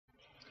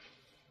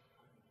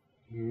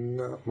น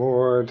ะโม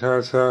ตั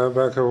สสะภ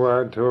ะคะวะ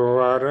โต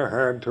อะระห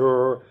ะโต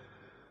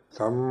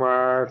สัมมา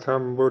สั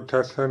มพุท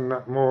ธัสสะนะ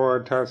โม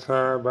ตัสสะ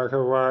ภะค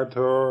ะวะโต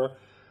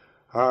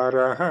อะร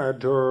ะหะ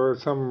โต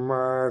สัมม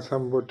าสั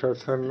มพุทธัส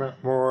สะนะ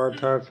โม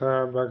ตัสสะ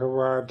ภะคะว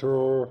ะโต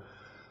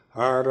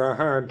อะระ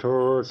หะโต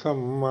สั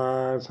มมา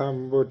สัม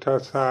พุทธั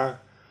สสะ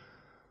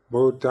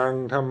พุทธัง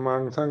ธัมมั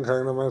งสังฆัง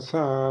นะมัสส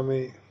า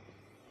มิ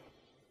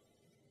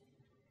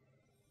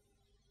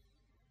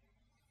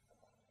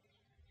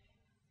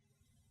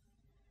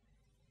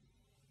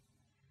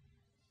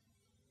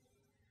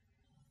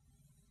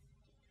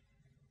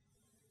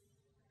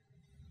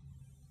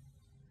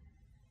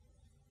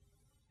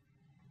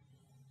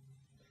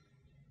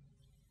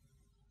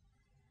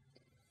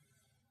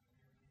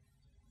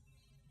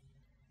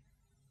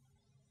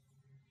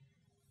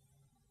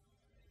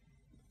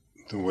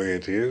The way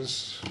it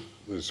is,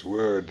 this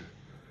word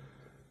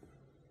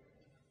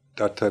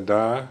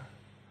tathada,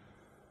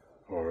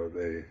 or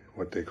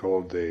what they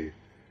called the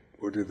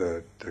Buddha,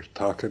 the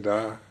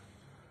Tathagata,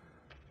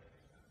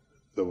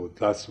 the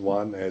thus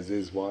one, as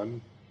is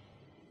one,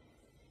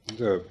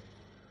 is a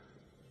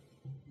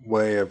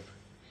way of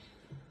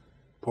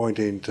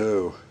pointing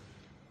to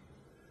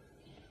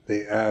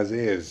the as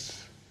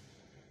is,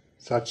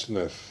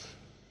 suchness,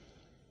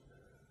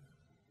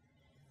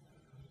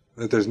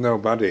 that there's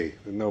nobody,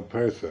 there's no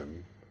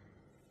person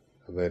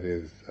that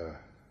is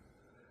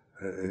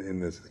in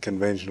this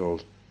conventional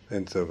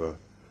sense of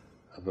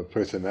a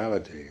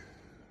personality,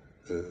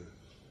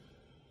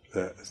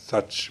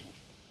 such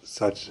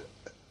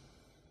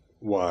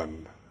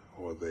one,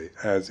 or the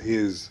as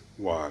is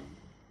one.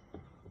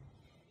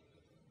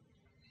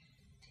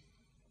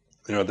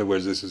 In other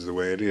words, this is the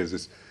way it is.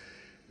 This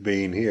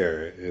being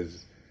here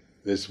is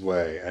this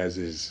way, as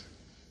is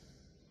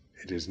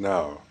it is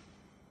now.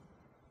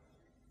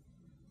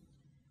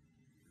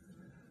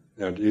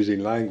 Now, using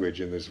language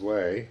in this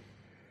way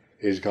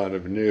is kind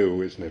of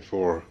new, isn't it,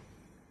 for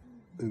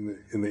in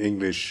the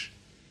English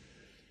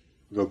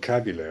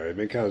vocabulary,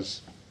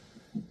 because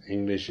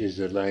English is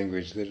a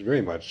language that's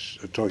very much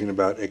talking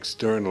about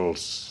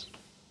externals.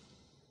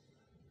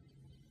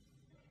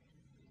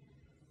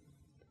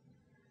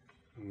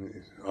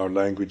 Our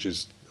language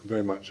is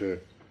very much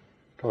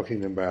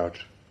talking about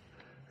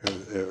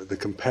the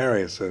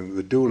comparison,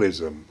 the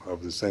dualism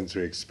of the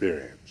sensory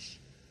experience.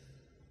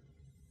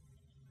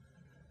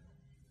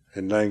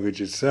 And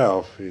language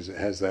itself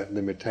has that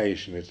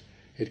limitation.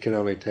 It can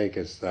only take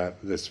us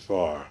this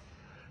far.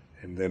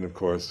 And then, of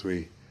course,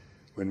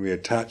 when we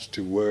attach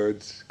to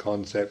words,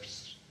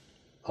 concepts,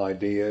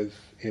 ideas,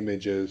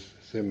 images,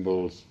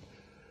 symbols,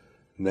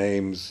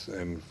 names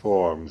and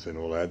forms and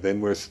all that,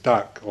 then we're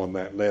stuck on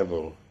that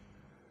level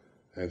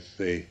as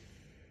the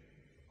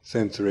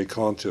sensory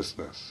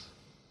consciousness.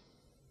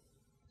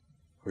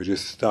 We're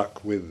just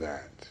stuck with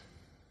that.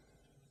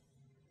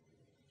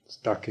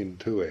 Stuck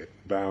into it,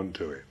 bound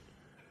to it.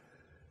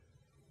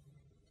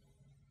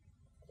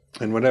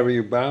 And whatever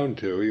you're bound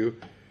to,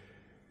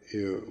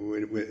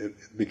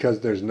 because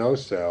there's no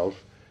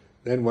self,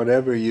 then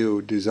whatever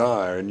you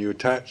desire, and you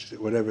attach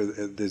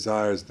whatever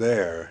desires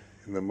there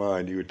in the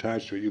mind, you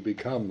attach to it, you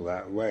become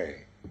that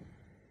way.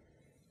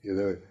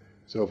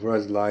 So for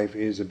us, life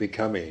is a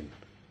becoming.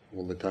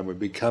 All the time we're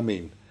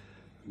becoming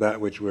that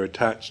which we're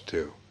attached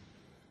to.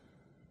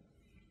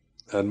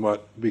 And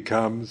what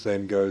becomes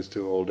then goes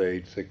to old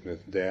age,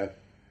 sickness, death,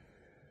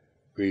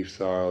 grief,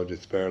 sorrow,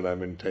 despair,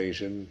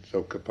 lamentation,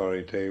 sokha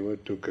pariteva,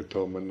 dukkha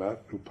tomanat,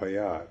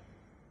 upayat.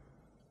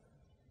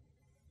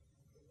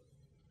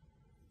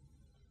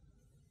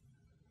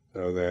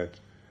 So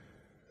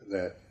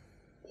that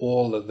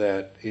all of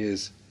that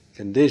is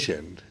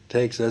conditioned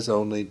takes us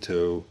only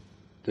to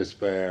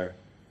despair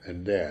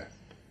and death.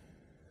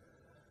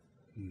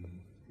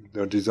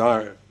 No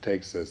desire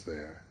takes us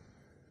there.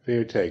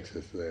 Fear takes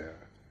us there.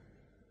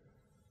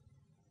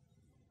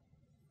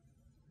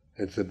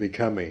 It's a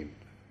becoming.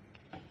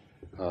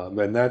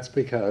 And that's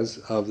because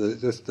of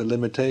just the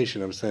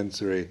limitation of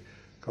sensory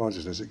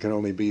consciousness. It can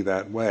only be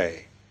that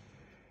way.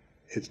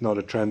 It's not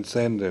a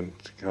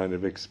transcendent kind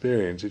of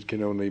experience. It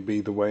can only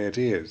be the way it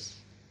is.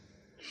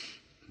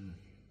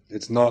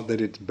 It's not that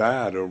it's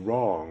bad or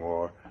wrong,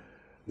 or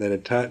that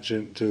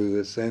attachment to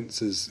the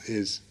senses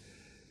is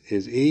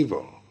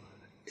evil.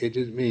 It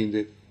just means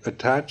that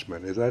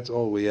attachment, if that's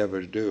all we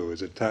ever do,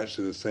 is attach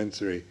to the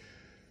sensory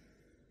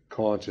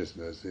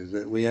consciousness, is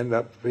that we end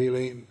up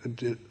feeling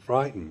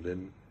frightened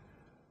and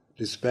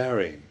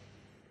despairing.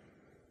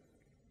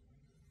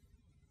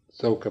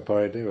 Sokha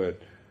pariteva,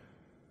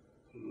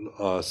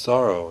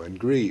 sorrow and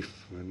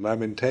grief and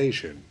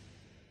lamentation,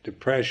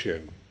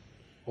 depression,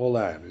 all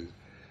that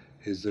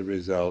is the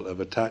result of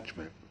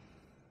attachment.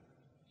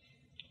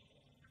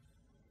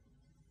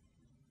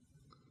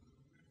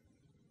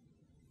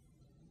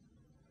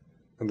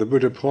 And the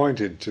Buddha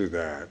pointed to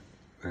that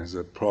as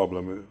a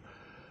problem,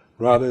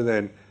 rather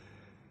than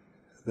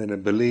a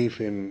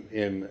belief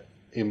in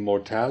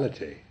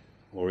immortality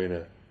or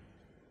in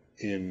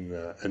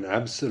an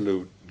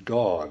absolute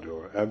God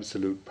or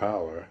absolute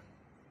power.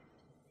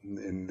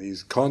 in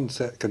these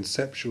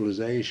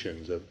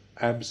conceptualizations of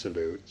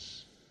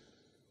absolutes,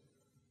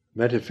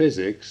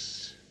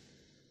 metaphysics,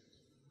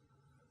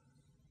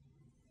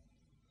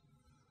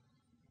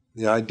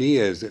 the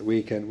idea is that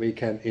we can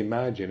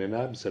imagine an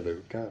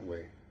absolute, can't we?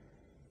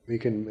 We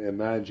can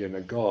imagine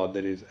a God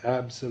that is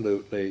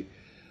absolutely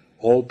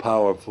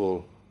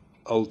all-powerful,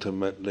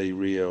 ultimately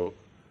real,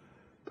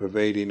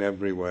 pervading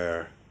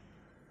everywhere,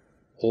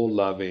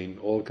 all-loving,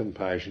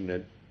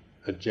 all-compassionate,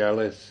 a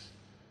jealous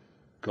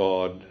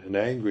God, an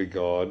angry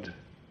God.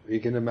 We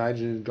can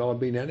imagine God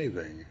being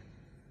anything.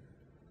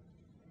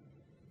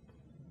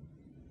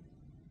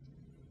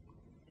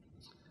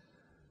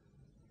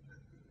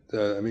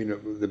 The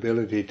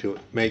ability to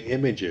make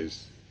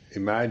images,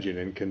 imagine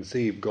and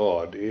conceive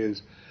God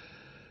is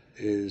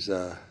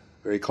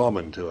very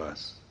common to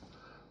us.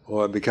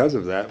 Or because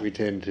of that, we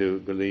tend to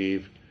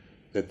believe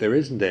that there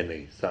isn't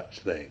any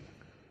such thing.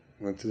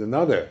 Which is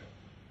another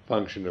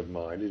function of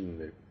mind,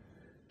 isn't it?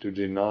 To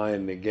deny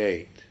and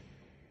negate.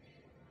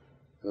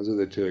 Those are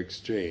the two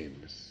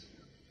extremes.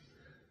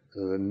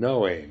 So the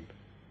knowing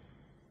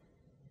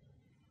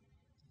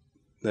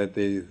that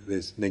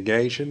this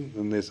negation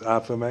and this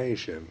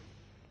affirmation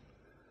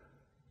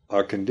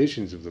are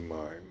conditions of the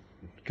mind,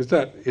 because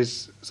that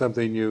is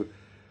something you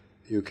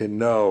can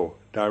know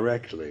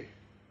directly.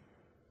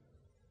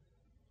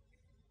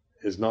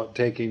 It's not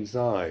taking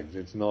sides.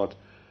 It's not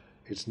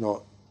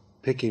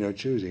picking or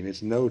choosing.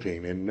 It's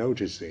noting and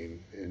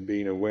noticing and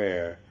being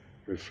aware,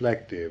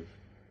 reflective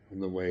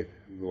in the way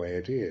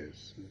it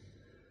is,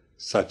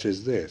 such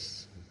as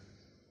this.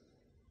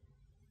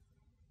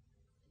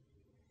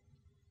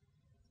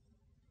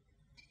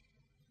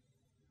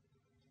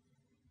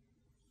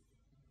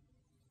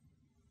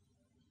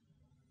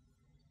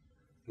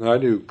 Now I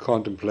do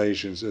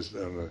contemplations as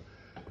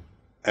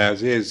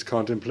is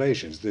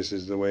contemplations. This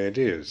is the way it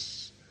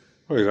is.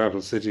 For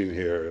example, sitting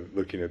here and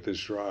looking at this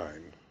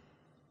shrine,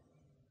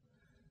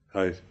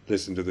 I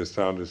listen to the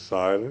sound of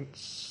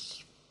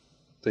silence,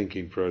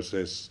 thinking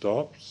process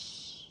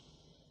stops,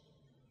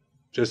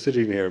 just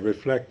sitting here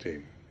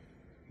reflecting,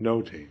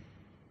 noting.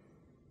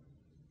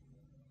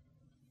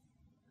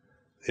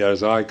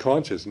 There's eye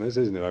consciousness,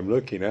 isn't it? I'm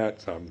looking at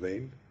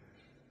something.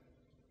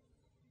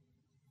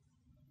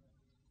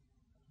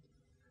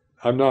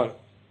 I'm not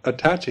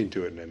attaching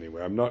to it in any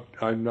way.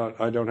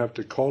 I don't have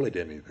to call it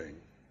anything.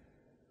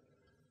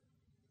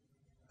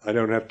 I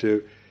don't have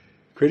to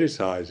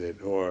criticize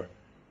it or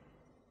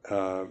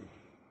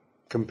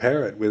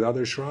compare it with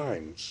other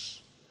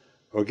shrines,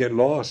 or get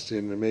lost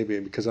in maybe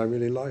because I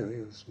really like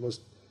it. It's the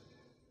most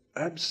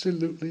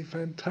absolutely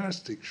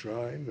fantastic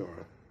shrine,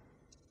 or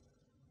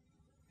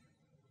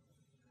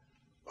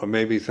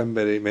maybe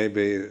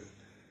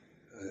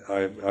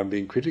I'm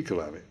being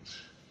critical of it.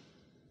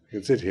 You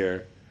can sit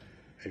here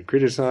and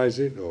criticize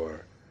it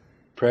or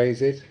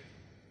praise it,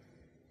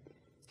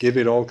 give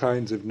it all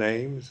kinds of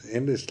names,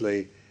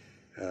 endlessly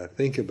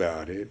think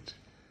about it.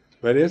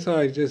 But as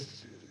I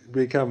just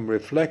become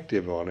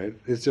reflective on it,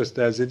 it's just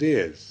as it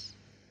is.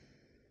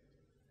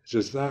 It's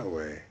just that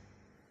way.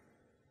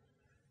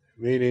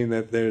 Meaning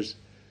that there's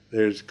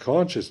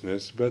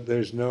consciousness, but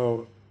there's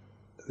no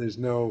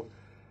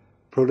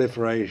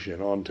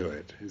proliferation onto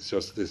it. It's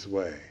just this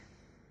way.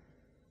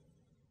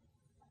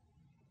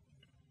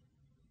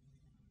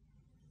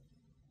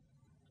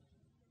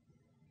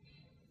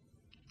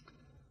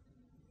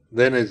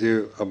 Then as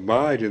you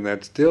abide in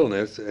that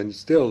stillness, and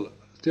still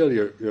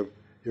your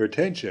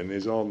attention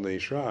is on the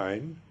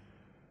shrine,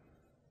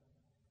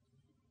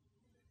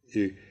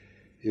 you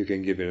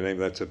can give it a name.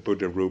 That's a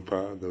Buddha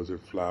Rupa, those are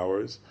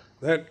flowers.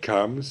 That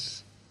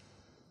comes,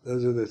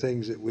 those are the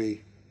things that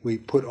we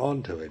put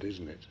onto it,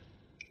 isn't it?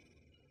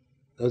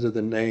 Those are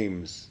the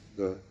names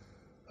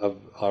of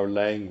our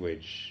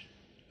language,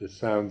 the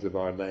sounds of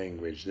our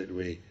language that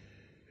we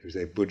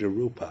say Buddha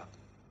Rupa.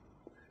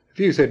 If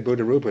you said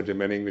Buddha Rupa to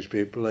many English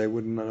people, they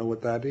wouldn't know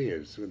what that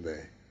is, would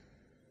they?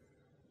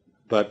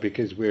 But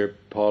because we're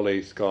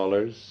Pali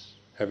scholars,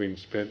 having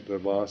spent the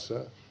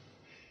Vasa,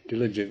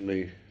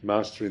 diligently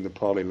mastering the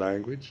Pali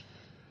language,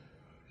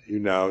 you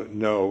now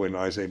know when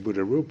I say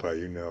Buddha Rupa,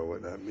 you know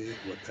what that means,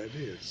 what that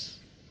is.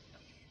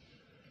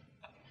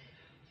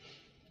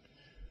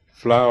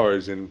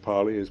 Flowers in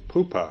Pali is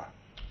pupa.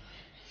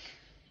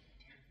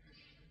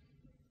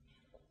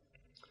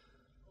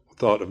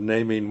 Thought of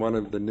naming one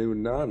of the new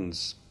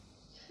nuns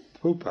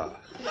Pupa.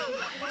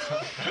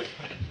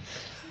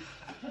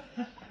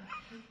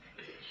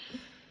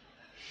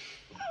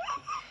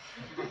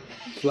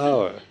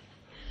 Flower.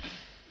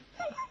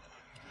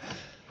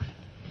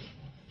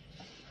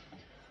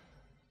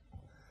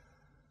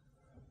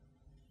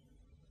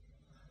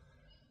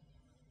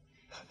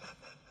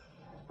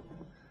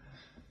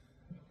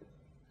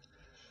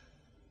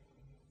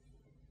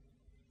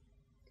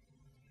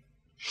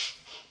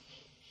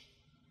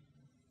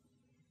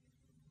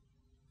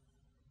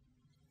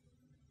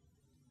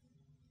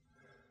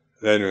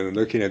 Then when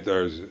looking at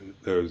those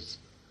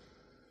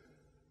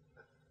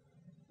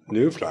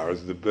new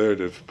flowers, the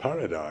bird of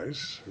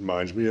paradise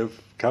reminds me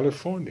of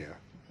California.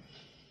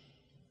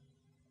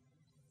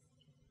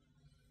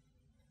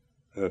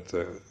 That's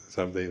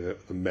something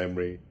that the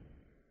memory.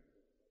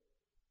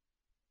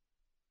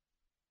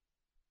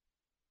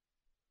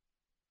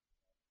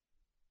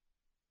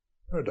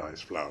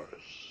 Paradise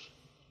flowers.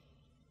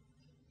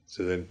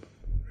 So then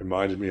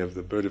reminded me of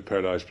the bird of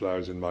paradise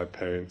flowers in my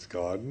parents'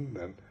 garden,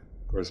 and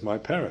of course my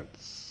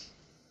parents.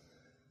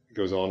 It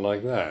goes on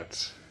like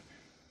that.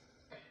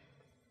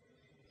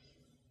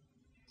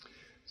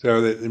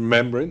 So the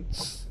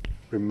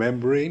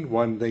remembering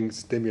one thing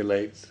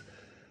stimulates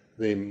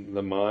the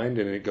mind,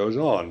 and it goes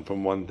on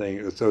from one thing,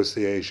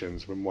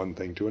 associations from one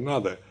thing to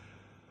another.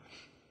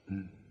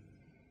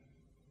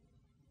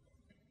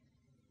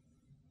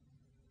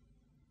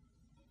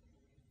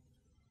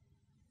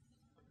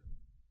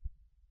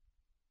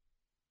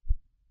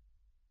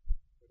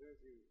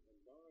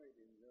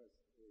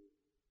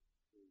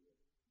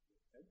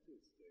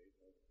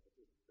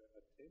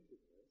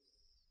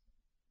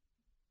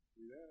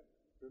 Without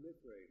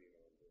proliferating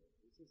on it,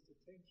 it's just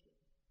attention.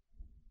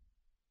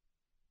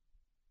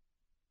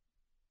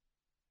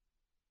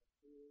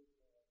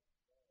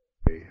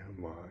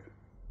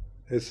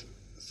 It's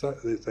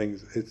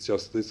things. It's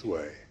just this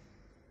way.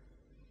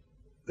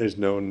 There's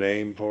no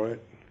name for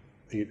it.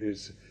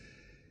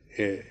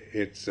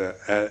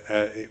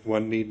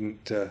 One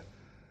needn't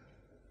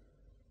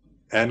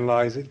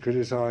analyze it,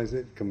 criticize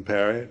it,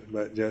 compare it,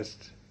 but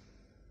just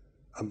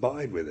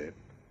abide with it.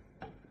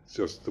 It's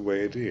just the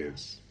way it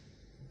is.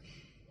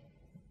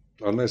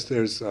 Unless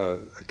there's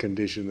a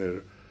condition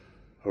that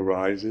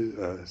arises,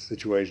 a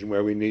situation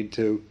where we need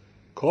to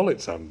call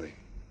it something.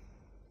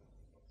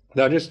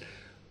 Now, just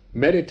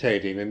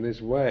meditating in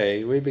this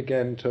way, we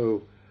begin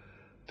to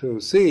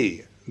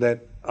see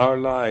that our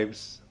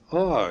lives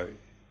are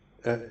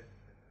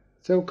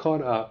so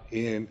caught up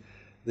in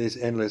this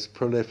endless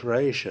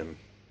proliferation.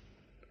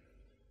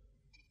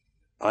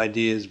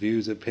 Ideas,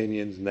 views,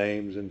 opinions,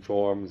 names and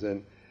forms,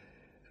 and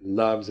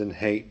loves and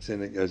hates,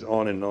 and it goes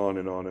on and on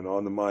and on and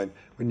on. The mind,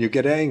 when you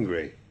get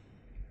angry,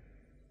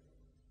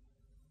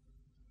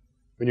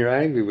 when you're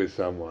angry with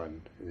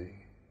someone, you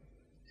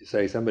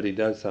say somebody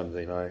does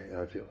something,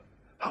 I feel,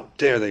 how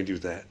dare they do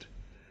that?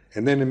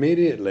 And then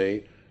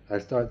immediately I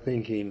start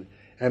thinking,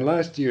 and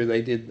last year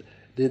they did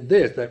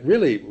this, that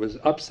really was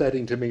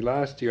upsetting to me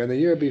last year, and the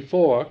year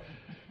before,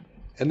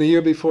 and the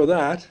year before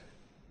that,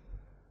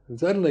 and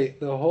suddenly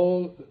the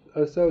whole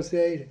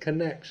association,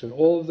 connection,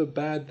 all of the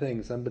bad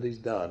things somebody's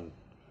done,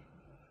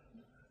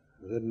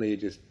 suddenly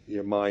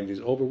your mind is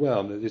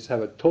overwhelmed. You just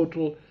have a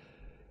total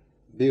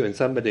view, and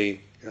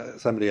somebody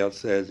else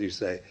says, you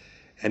say,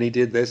 and he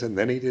did this, and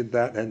then he did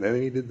that, and then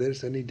he did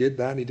this, and he did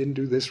that, and he didn't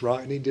do this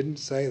right, and he didn't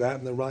say that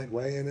in the right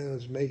way, and it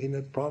was making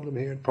a problem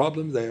here, and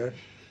problem there.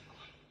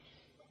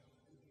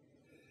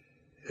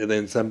 And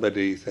then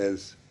somebody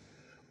says,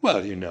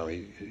 well, he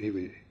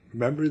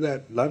remember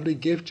that lovely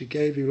gift he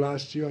gave you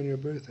last year on your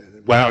birthday?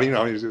 Well,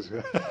 he's just...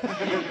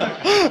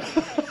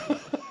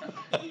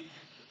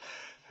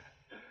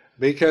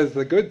 Because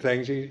the good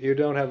things you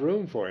don't have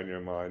room for in your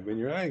mind when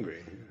you're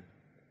angry.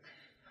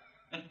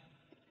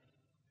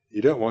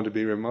 You don't want to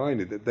be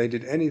reminded that they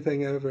did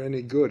anything ever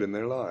any good in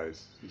their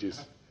lives. You're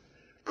just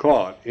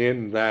caught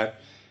in that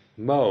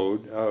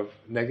mode of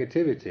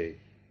negativity.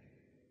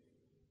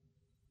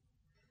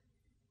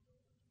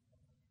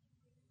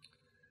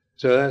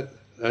 So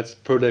that's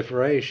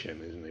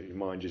proliferation, isn't it? Your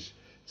mind just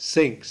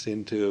sinks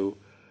into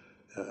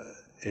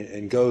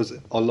and goes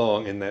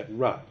along in that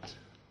rut.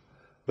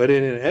 But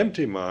in an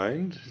empty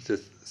mind, it's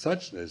just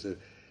suchness.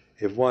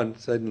 If one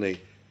suddenly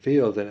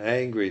feels an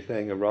angry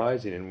thing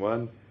arising in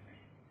one,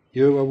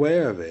 you're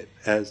aware of it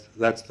as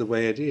that's the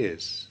way it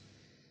is.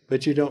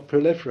 But you don't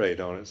proliferate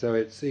on it, so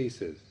it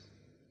ceases.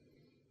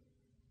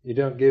 You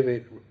don't give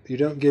it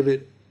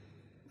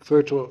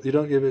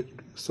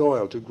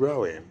soil to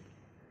grow in.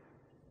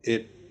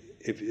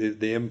 If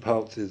the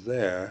impulse is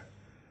there,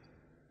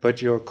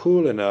 but you're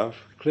cool enough,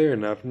 clear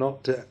enough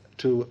not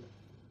to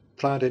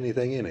plant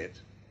anything in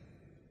it.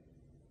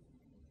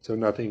 So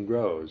nothing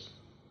grows.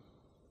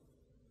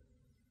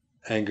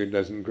 Anger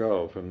doesn't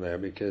grow from there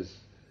because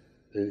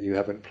you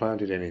haven't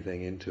planted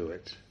anything into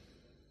it.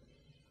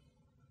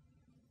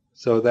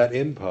 So that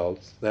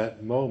impulse,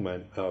 that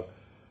moment of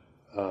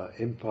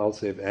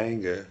impulsive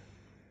anger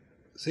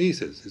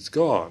ceases, it's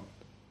gone.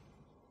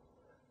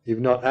 You've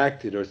not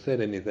acted or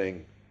said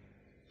anything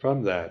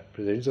from that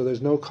position, so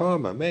there's no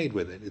karma made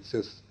with it. It's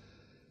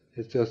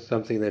just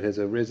something that has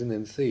arisen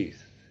and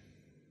ceased,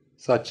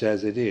 such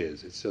as it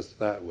is. It's just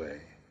that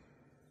way.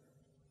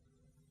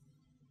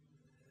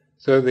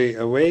 So the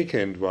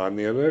awakened one,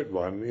 the alert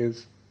one,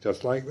 is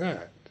just like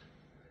that.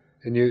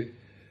 And you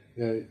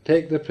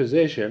take the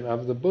position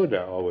of the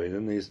Buddha always,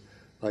 in these,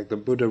 like the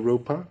Buddha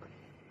Rupa.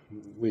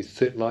 We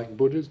sit like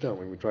Buddhas, don't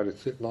we? We try to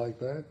sit like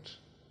that.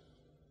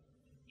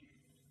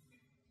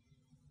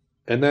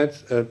 And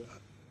that's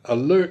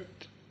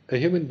alert, a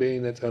human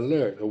being that's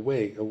alert,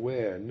 awake,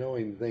 aware,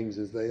 knowing things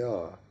as they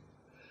are.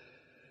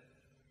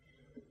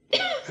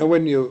 And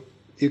when you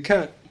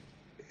can't,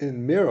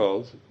 in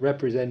mirrors,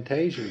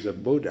 representations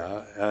of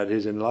Buddha at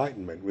his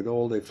enlightenment, with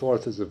all the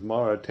forces of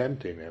Mara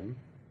tempting him,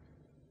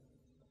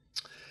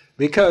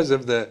 because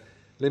of the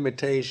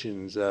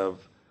limitations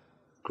of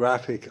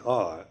graphic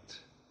art,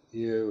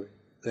 they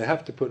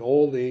have to put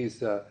all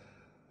these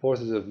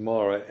forces of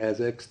Mara as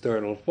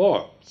external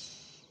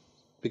forms,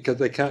 because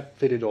they can't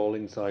fit it all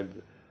inside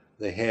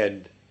the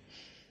head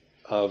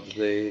of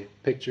the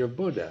picture of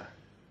Buddha.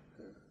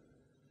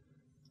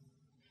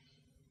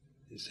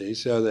 You see,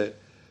 so that,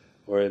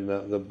 or in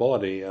the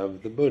body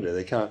of the Buddha,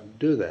 they can't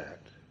do that.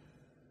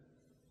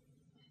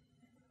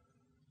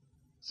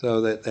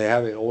 So that they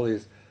have all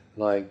these,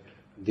 like,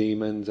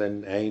 demons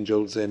and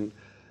angels and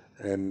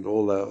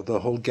all the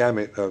whole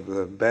gamut of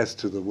the best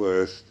to the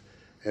worst,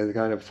 and the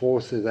kind of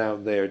forces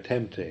out there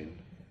tempting.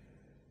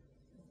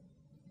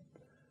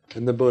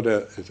 And the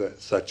Buddha is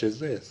such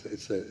as this.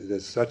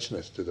 There's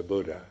suchness to the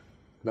Buddha.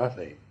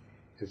 Nothing.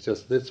 It's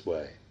just this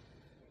way.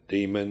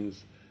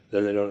 Demons,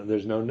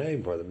 there's no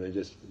name for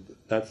them.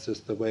 That's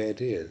just the way it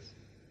is.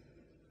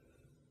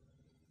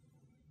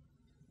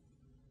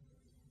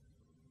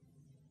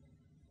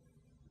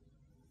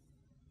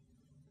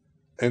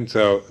 And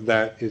so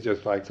that is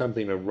just like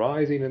something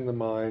arising in the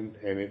mind,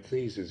 and it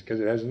ceases,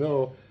 because it has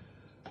no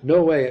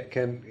way it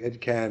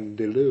can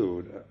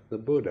delude the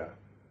Buddha.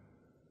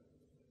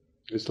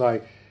 It's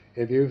like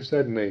if you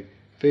suddenly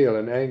feel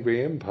an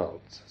angry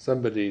impulse,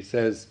 somebody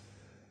says,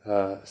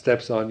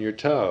 steps on your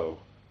toe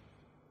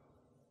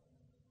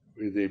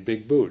with the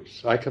big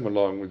boots. I come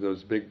along with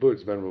those big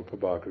boots Venerable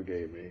Prabhakar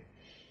gave me.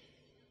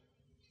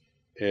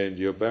 And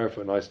you're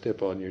barefoot and I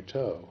step on your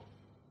toe.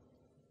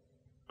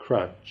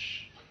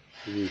 Crunch.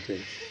 And you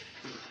think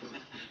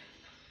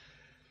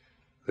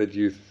that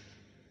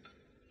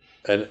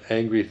an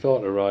angry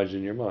thought arises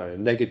in your mind, a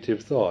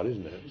negative thought,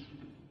 isn't it?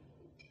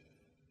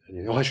 And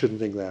you know, I shouldn't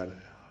think that.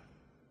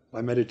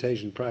 My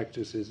meditation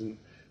practice isn't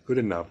good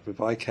enough. If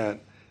I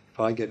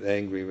get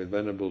angry with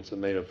Venerable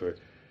Sumedho for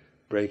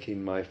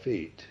breaking my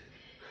feet.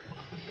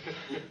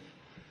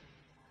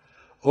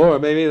 Or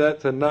maybe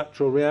that's a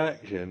natural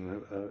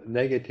reaction,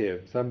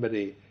 negative.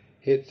 Somebody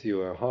hits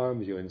you or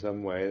harms you in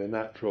some way, the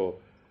natural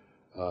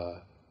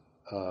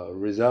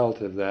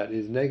result of that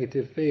is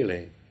negative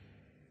feeling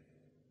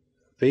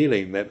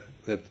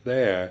that's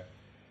there.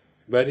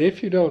 But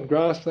if you don't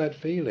grasp that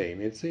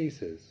feeling, it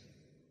ceases.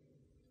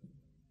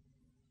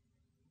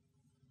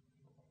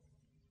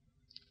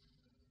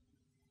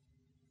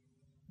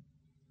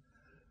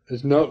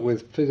 Just note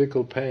with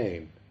physical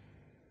pain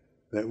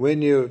that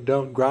when you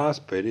don't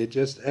grasp it, it's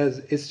just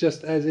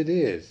as it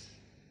is.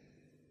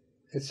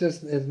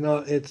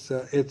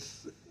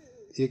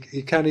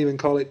 You can't even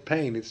call it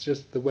pain, it's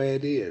just the way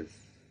it is.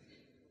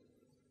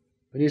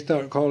 When you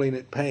start calling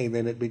it pain,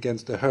 then it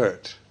begins to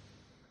hurt.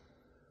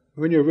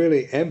 When you're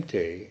really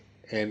empty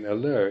and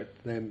alert,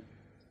 then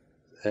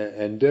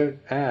and don't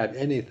add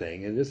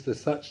anything, and just the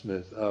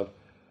suchness of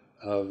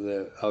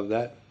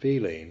that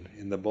feeling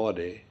in the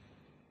body,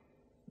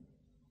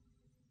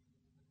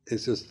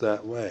 it's just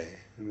that way.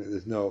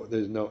 There's no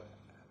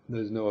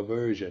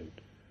aversion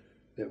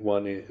that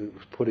one is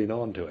putting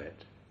onto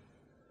it.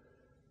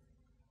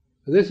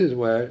 This is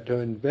where to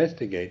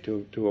investigate,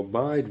 to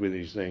abide with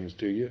these things,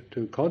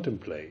 to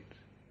contemplate,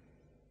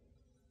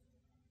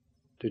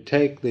 to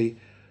take the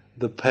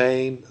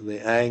pain,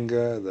 the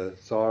anger, the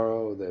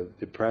sorrow, the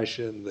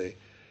depression, the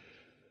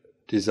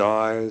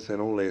desires,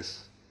 and all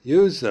this,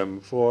 use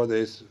them for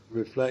this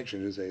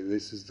reflection, to say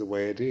this is the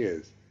way it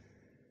is,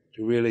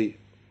 to really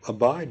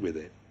abide with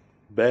it,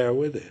 bear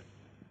with it,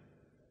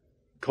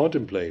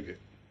 contemplate it.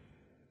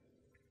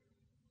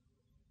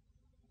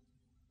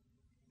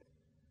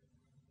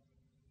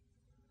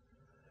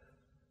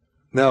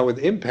 Now with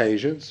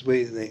impatience,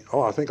 we think,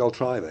 I think I'll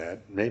try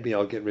that. Maybe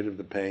I'll get rid of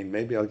the pain,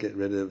 maybe I'll get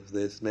rid of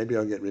this, maybe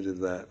I'll get rid of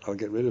that, I'll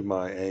get rid of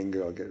my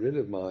anger, I'll get rid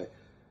of my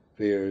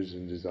fears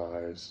and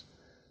desires.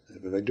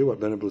 But I do what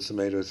Venerable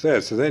Sumedho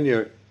says. So then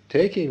you're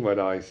taking what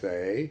I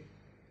say,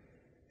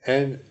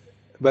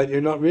 but you're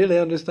not really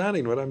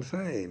understanding what I'm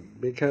saying,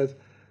 because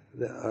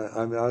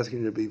I'm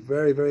asking you to be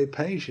very, very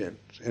patient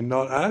and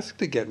not ask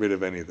to get rid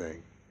of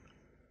anything.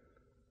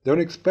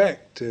 Don't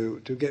expect to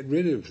get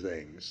rid of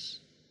things.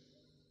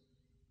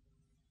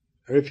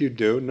 Or if you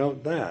do,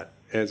 note that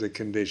as a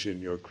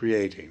condition you're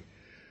creating,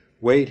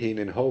 waiting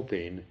and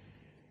hoping,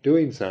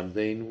 doing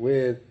something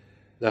with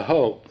the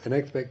hope and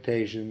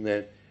expectation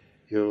that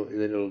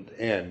it'll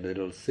end,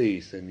 it'll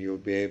cease, and you'll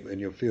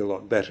feel a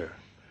lot better.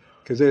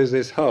 Because there's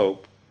this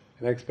hope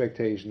and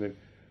expectation that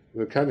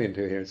we'll come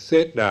into here,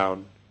 sit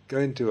down, go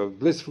into a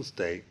blissful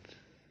state,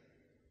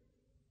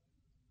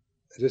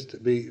 just to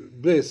be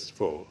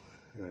blissful,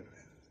 a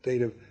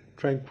state of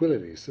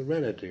tranquility,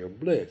 serenity, or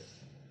bliss.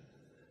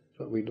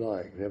 What we'd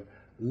like. We have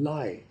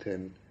light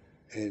and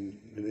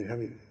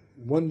having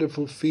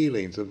wonderful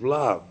feelings of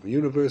love,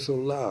 universal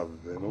love,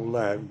 and all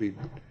that. We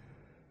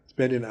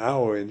spend an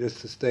hour in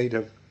just a state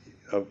of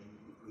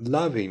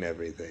loving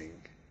everything.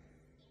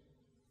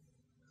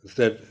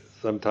 Instead,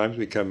 sometimes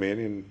we come in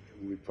and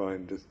we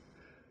find this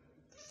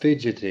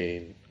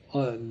fidgeting,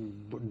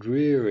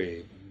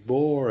 dreary,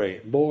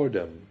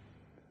 boredom,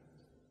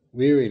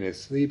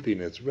 weariness,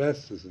 sleepiness,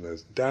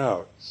 restlessness,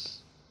 doubts,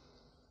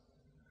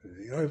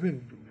 I've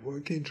been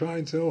working,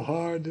 trying so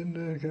hard, and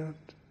I got.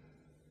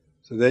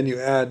 So then you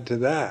add to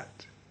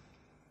that.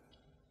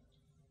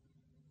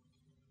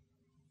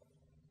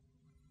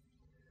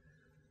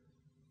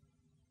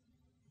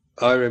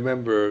 I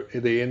remember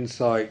the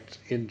insight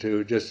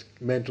into just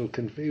mental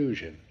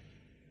confusion.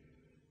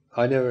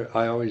 I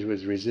always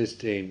was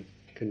resisting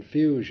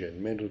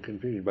confusion, mental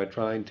confusion, by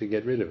trying to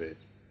get rid of it.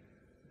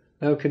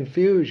 Now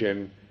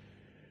confusion,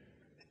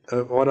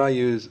 what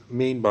I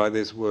mean by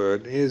this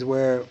word, is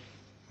where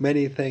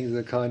many things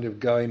are kind of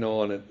going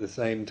on at the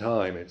same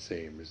time, it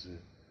seems.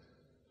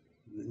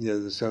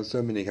 There's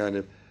so many kind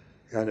of,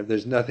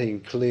 there's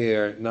nothing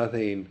clear,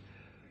 nothing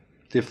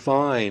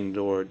defined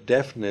or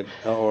definite,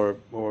 or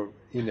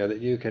that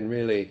you can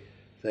really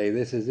say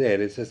this is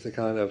it. It's just a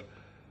kind of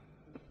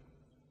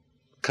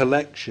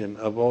collection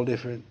of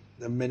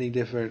many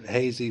different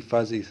hazy,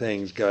 fuzzy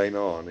things going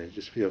on. And you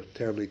just feel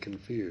terribly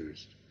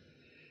confused,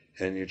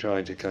 and you're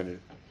trying to kind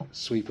of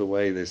sweep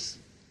away this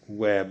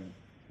web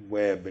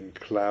and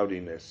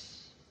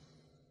cloudiness.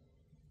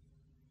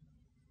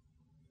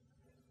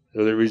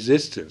 So the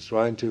resistance,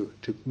 trying to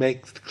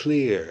make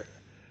clear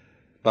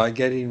by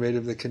getting rid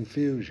of the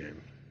confusion.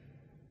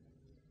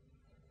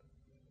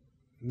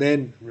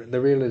 Then the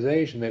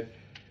realization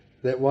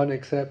that one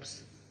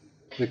accepts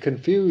the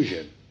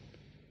confusion,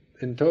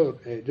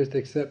 just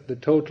accept the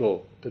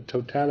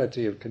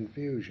totality of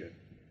confusion.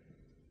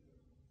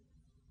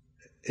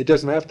 It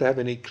doesn't have to have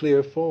any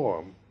clear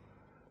form.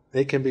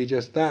 It can be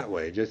just that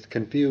way, just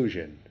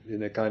confusion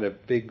in a kind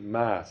of big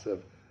mass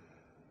of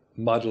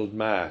muddled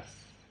mass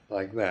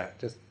like that.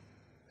 Just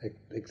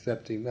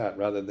accepting that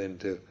rather than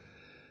to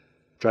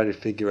try to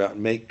figure out,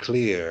 make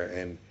clear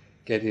and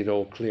get it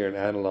all clear and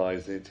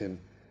analyze it and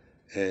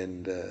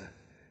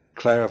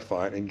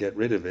clarify it and get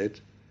rid of it.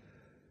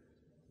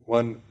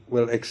 One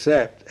will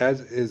accept,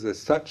 as is the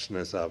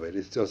suchness of it,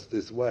 it's just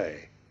this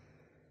way.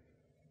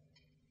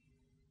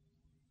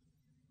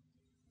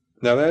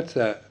 Now that's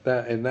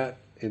in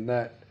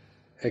that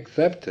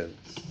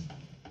acceptance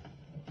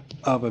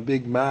of a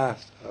big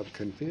mass of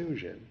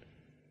confusion,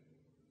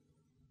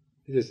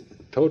 you just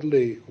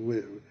totally,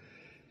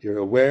 you're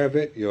aware of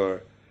it.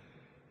 You're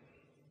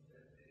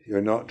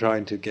not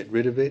trying to get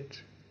rid of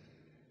it.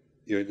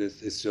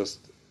 It's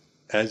just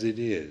as it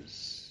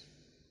is,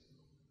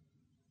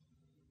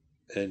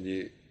 and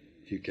you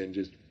can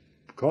just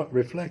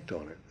reflect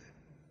on it.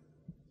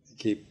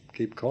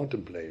 Keep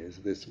contemplating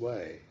this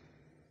way.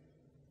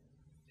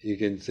 You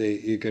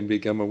can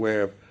become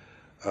aware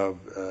of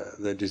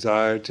the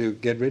desire to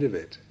get rid of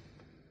it,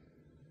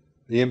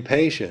 the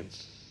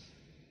impatience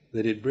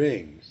that it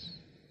brings,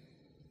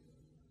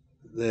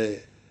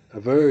 the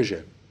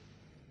aversion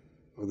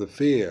or the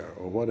fear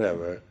or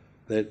whatever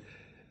that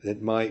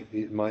might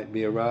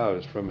be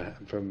aroused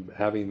from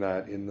having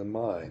that in the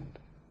mind.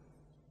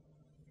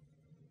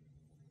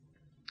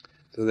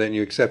 So then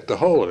you accept the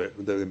whole of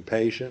it, the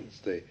impatience,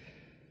 the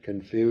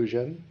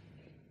confusion.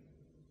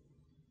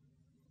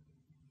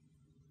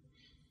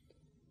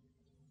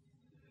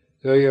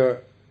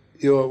 So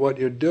what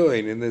you're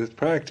doing in this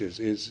practice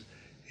is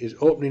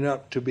opening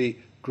up to be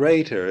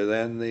greater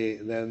than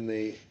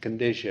the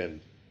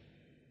condition.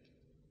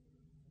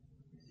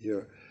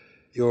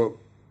 You're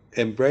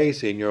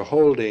embracing, you're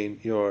holding,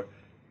 you're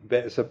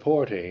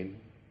supporting,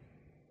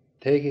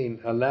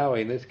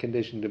 allowing this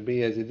condition to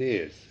be as it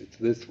is. It's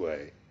this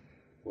way.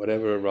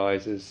 Whatever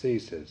arises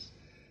ceases.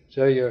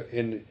 So you're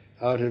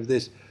out of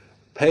this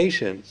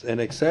patience and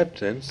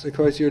acceptance, of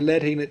course you're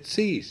letting it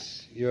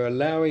cease. You're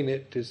allowing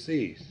it to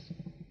cease.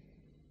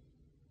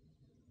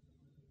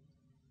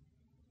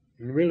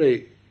 And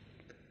really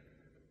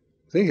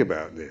think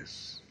about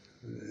this.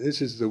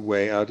 This is the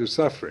way out of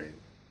suffering.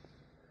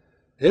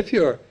 If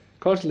you're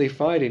constantly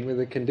fighting with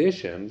the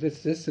conditions,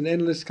 it's just an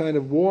endless kind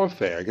of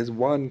warfare, because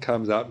one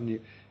comes up and you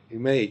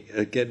may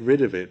get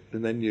rid of it,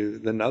 and then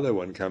another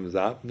one comes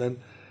up, and then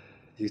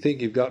you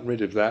think you've gotten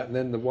rid of that, and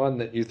then the one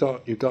that you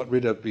thought you got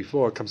rid of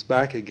before comes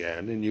back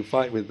again, and you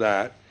fight with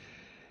that,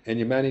 and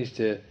you manage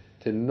to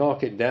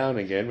knock it down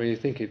again where you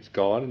think it's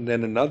gone, and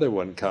then another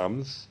one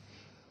comes,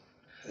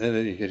 and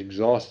then you get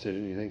exhausted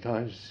and you think,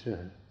 I just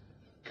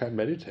can't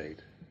meditate.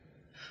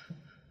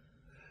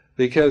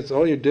 Because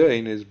all you're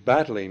doing is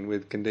battling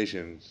with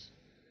conditions.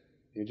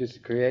 You're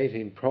just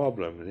creating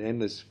problems,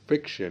 endless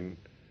friction.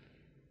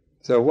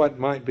 So what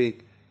might be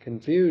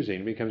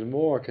confusing becomes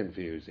more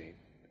confusing.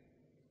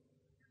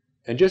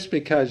 And just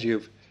because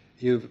you've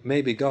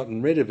maybe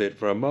gotten rid of it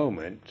for a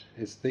moment,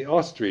 it's the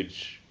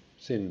ostrich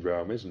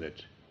syndrome, isn't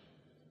it?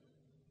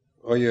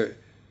 Or you're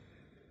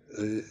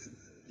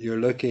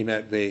looking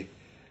at the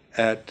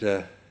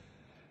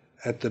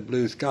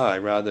blue sky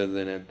rather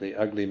than at the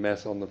ugly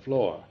mess on the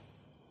floor.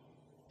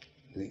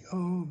 You think,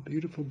 oh,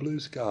 beautiful blue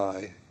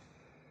sky.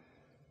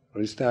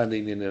 Or you're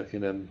standing in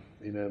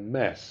a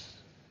mess.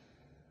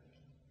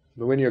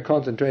 But when you're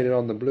concentrated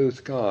on the blue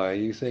sky,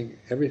 you think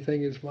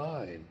everything is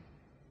fine.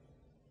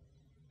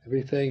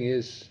 Everything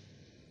is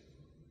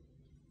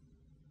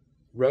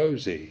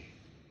rosy.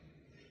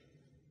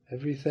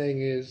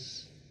 Everything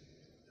is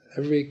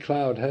every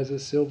cloud has a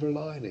silver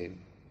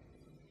lining.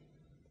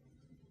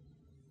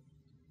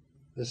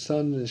 The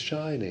sun is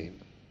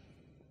shining.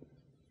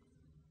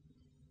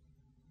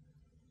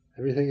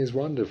 Everything is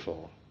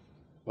wonderful,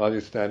 while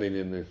you're standing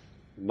in this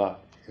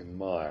muck and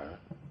mire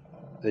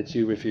that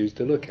you refuse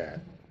to look at.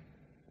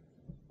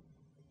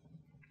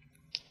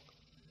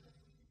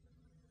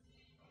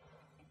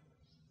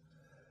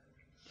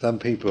 Some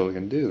people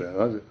can do that.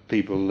 Other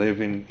people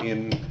live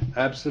in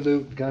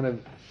absolute kind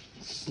of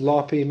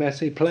sloppy,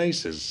 messy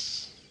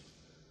places,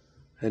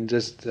 and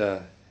just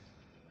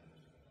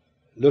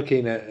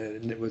looking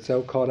at, were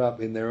so caught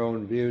up in their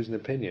own views and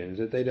opinions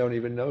that they don't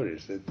even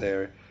notice that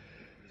they're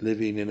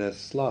living in a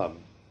slum.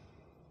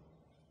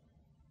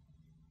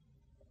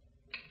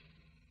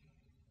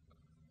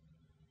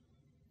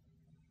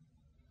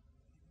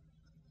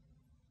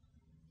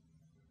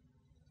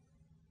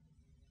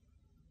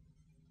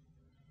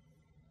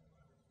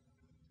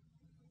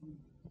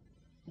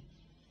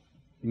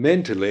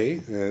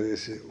 Mentally,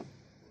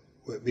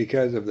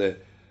 because of the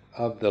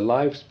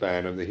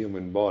lifespan of the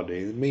human body,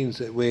 it means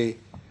that we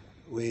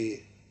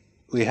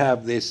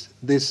have this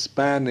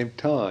span of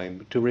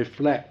time to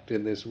reflect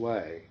in this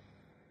way.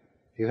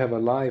 You have a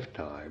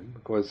lifetime.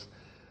 Of course,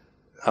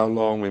 how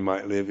long we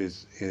might live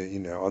is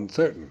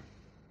uncertain,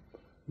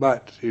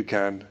 but you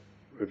can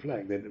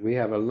reflect that we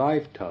have a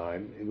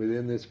lifetime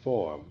within this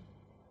form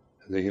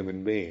as a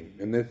human being,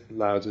 and this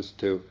allows us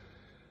to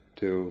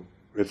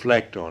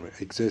reflect on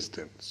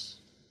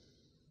existence.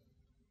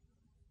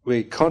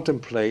 We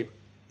contemplate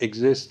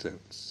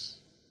existence.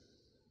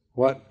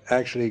 What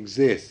actually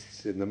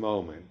exists in the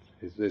moment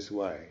is this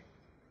way.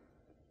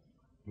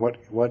 What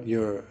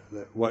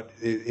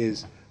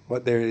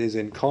there is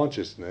in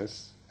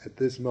consciousness at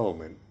this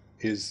moment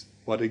is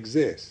what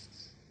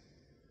exists.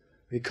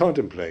 We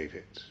contemplate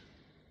it.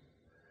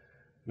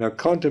 Now,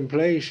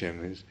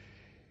 contemplation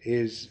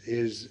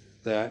is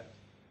that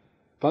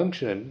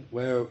function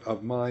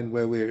of mind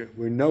where we're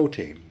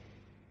noting,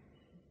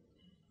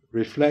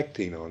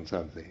 reflecting on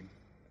something.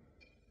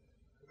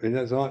 And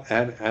it's not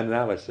an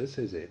analysis,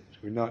 is it?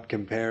 We're not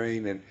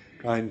comparing and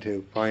trying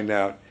to find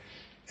out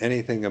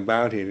anything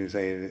about it and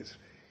say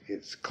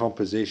its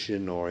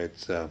composition or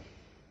its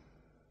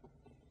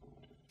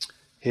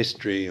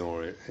history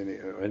or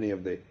any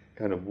of the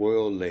kind of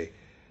worldly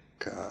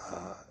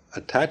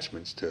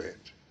attachments to it.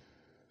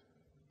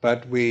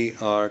 But we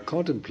are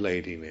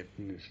contemplating it.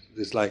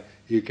 It's like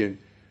you can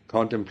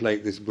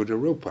contemplate this Buddha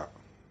Rupa.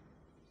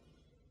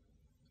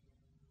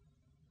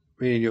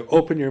 Meaning you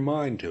open your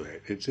mind to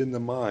it. It's in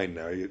the mind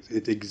now.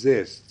 It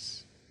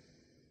exists.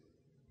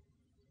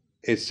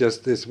 It's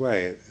just this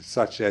way, it's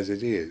such as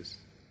it is.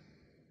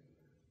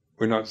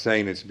 We're not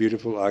saying it's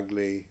beautiful,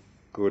 ugly,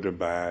 good or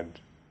bad.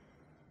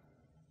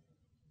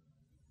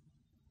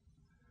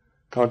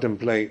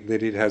 Contemplate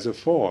that it has a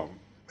form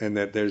and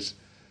that there's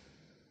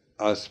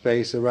a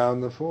space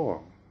around the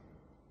form.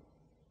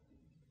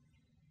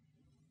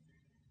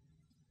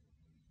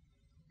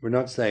 We're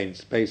not saying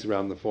space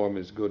around the form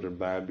is good or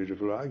bad,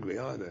 beautiful or ugly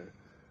either.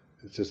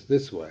 It's just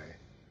this way.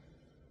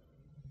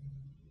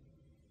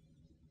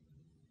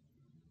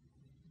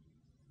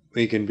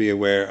 We can be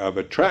aware of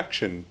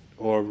attraction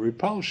or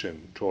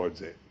repulsion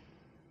towards it.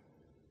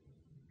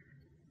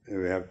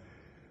 We have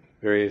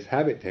various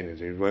habit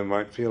tendencies. One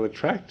might feel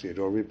attracted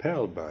or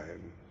repelled by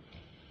it.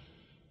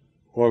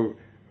 Or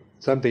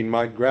something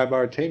might grab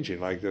our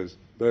attention, like those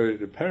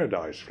bird of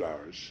paradise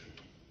flowers,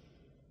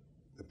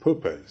 the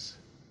pupas.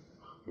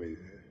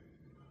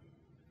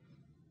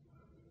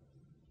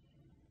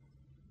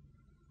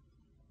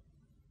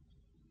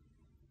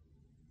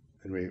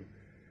 And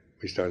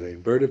we start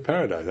saying, bird of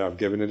paradise, I've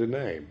given it a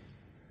name.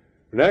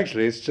 But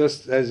actually it's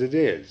just as it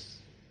is.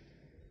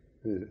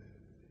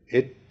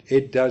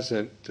 It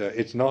doesn't,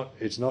 it's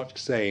not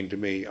saying to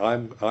me, I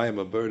am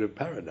a bird of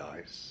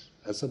paradise.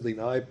 That's something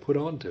I put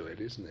onto it,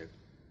 isn't it?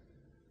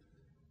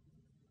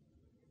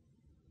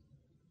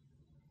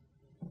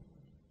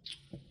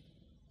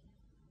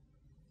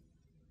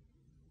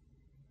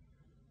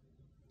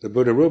 The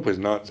Buddha Rupa is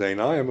not saying,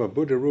 I am a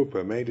Buddha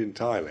Rupa made in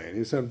Thailand.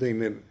 It's something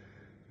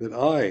that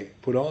I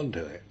put onto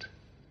it.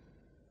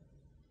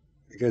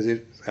 Because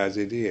it's as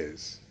it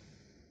is.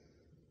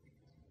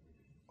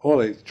 All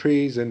the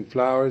trees and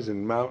flowers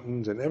and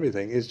mountains and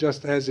everything is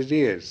just as it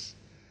is.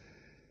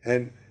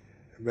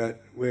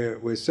 But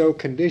we're so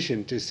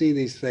conditioned to see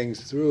these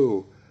things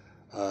through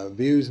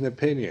views and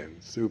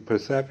opinions, through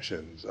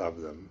perceptions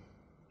of them,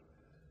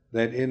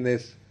 that in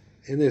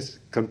this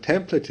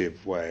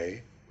contemplative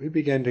way, we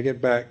begin to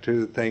get back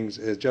to things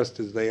as just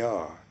as they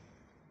are.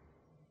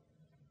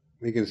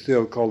 We can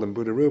still call them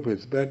Buddha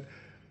Rupas, but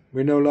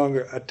we're no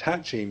longer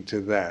attaching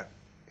to that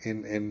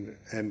and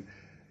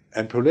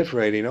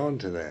proliferating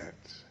onto that.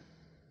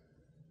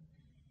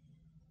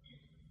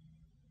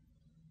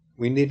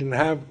 We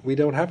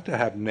don't have to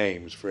have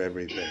names for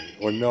everything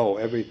or know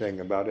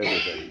everything about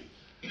everything.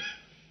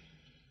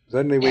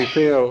 Suddenly we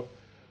feel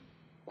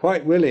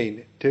quite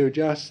willing to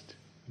just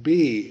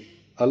be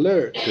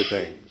alert to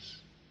things.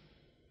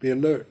 Be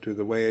alert to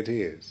the way it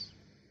is.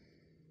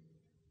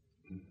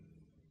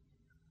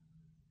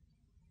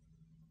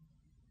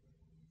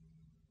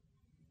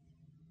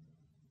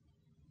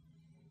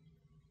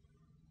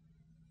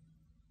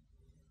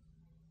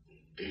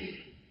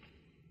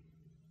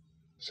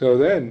 So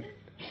then,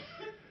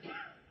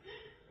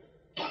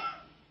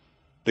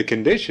 the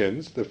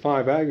conditions, the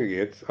five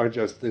aggregates, are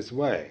just this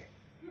way.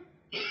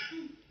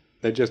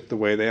 They're just the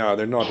way they are.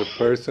 They're not a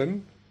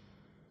person.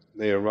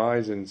 They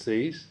arise and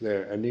cease.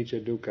 They're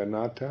anicca, dukkha,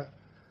 anatta.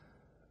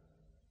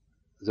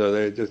 So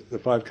they're just, the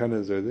five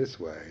khandhas are this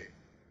way,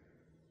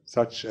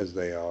 such as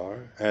they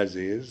are, as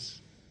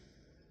is.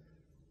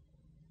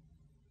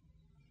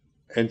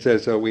 And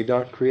so we're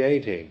not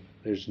creating.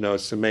 There's no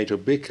Sumedho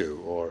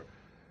bhikkhu or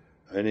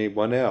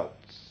anyone else.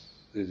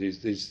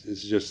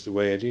 It's just the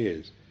way it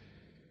is.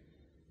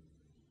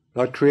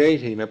 Not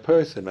creating a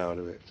person out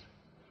of it.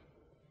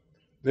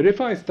 But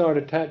if I start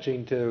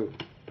attaching to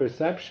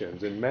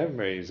perceptions and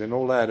memories and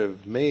all that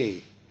of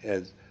me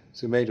as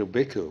Sumedho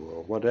bhikkhu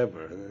or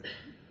whatever,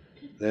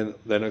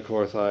 then of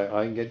course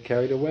I can get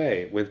carried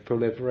away with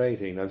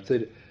proliferating. I've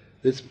said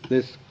this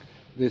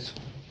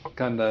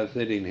khandha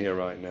sitting here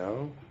right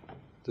now,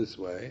 this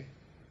way,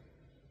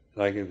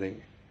 and I can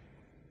think.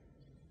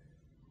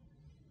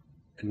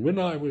 And when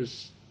I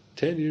was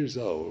 10 years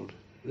old,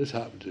 this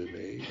happened to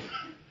me,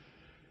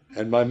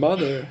 and my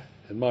mother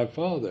and my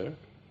father,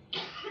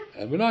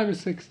 and when I was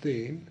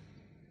 16,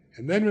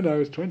 and then when I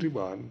was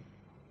 21,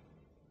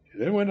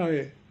 and then when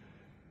I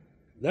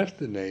left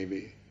the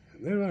Navy,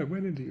 and then I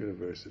went into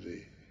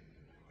university,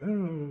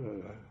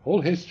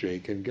 whole history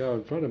can go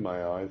in front of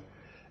my eyes,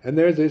 and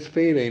there's this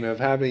feeling of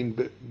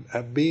having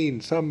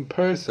been some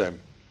person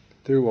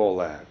through all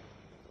that.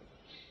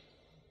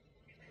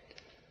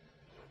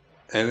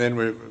 And then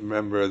we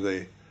remember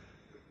the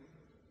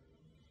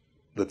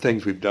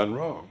things we've done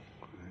wrong,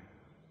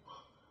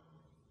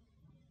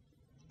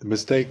 the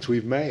mistakes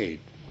we've made,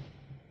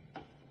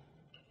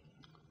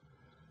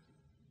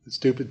 the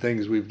stupid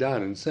things we've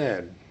done and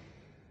said.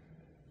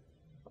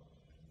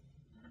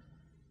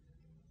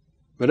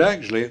 But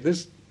actually, at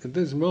this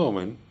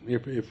moment,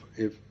 if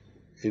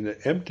in an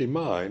empty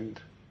mind,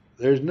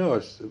 there's no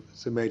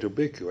Sumedho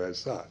bhikkhu as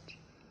such,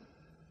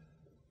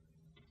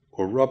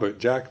 or Robert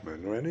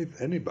Jackman, or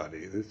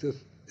anybody. It's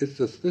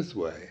just this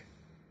way.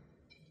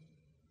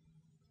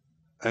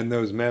 And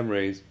those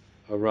memories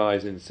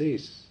arise and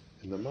cease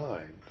in the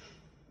mind.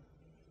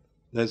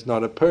 That's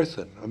not a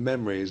person. A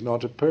memory is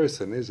not a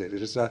person, is it?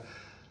 It is a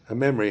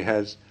memory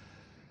has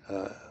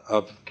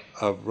of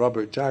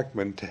Robert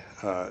Jackman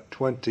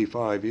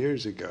 25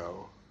 years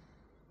ago.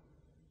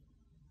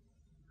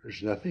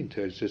 There's nothing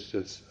to it. It's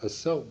just a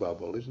soap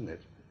bubble, isn't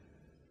it?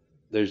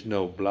 There's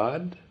no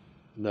blood,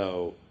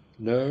 no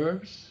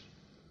nerves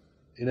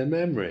in a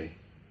memory.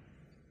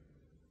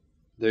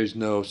 There's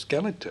no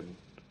skeleton.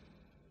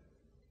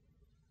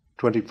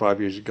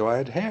 25 years ago I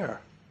had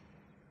hair.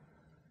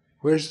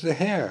 Where's the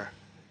hair?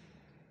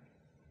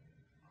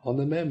 On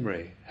the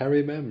memory,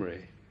 hairy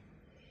memory.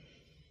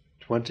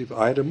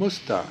 I had a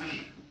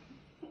moustache.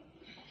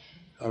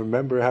 I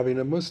remember having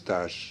a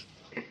moustache.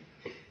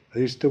 I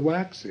used to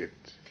wax it.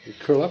 It'd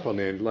curl up on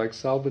the end like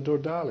Salvador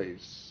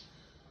Dali's.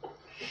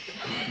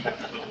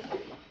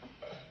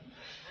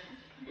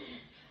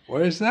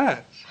 Where's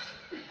that?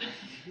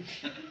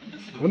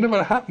 I wonder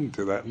what happened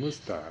to that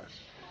moustache.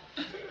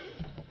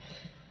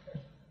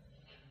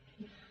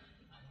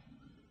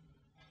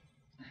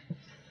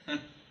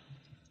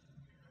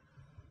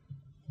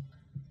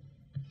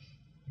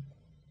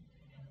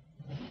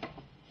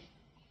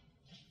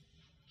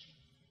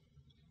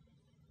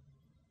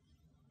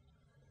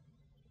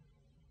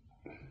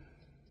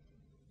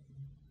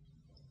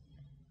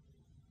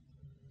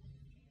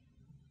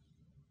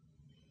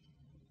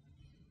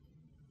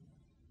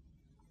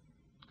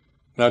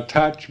 Now,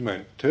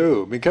 attachment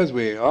too, because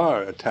we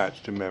are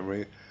attached to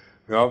memory,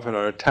 we often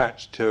are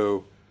attached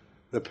to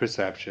the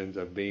perceptions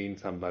of being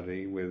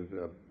somebody with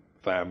a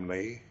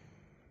family,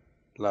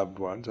 loved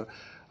ones.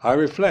 I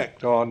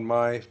reflect on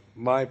my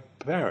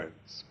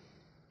parents.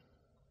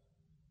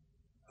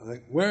 I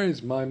think, where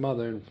is my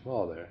mother and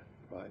father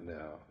right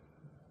now?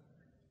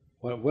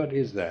 What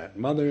is that?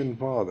 Mother and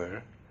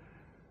father.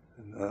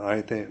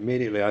 I think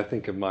immediately I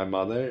think of my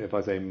mother. If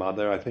I say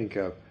mother,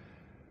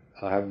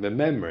 I have the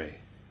memory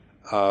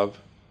of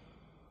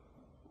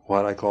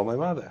what I call my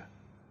mother.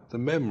 The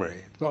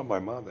memory. It's not my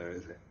mother,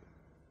 is it?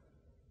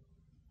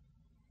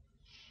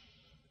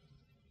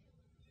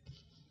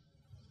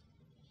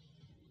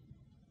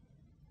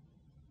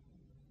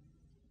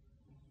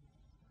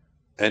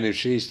 And if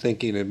she's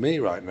thinking of me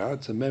right now,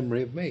 it's a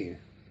memory of me.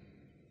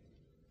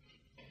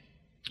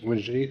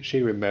 When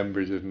she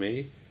remembers of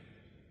me,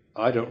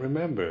 I don't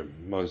remember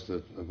most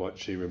of what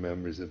she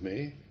remembers of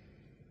me.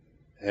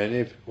 And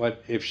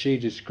if she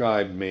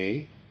described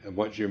me and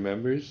what she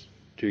remembers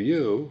to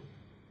you,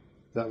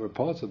 if that were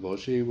possible,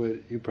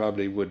 you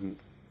probably wouldn't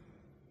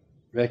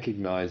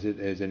recognize it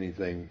as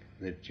anything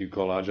that you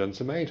call Ajahn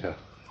Sumedho.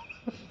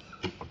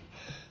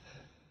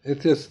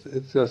 It's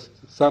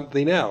just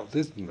something else,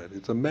 isn't it?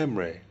 It's a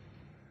memory.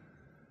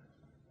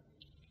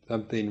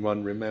 Something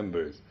one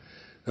remembers.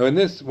 So in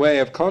this way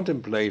of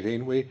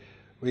contemplating, we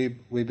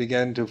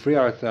begin to free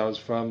ourselves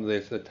from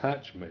this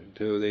attachment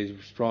to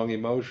these strong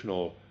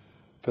emotional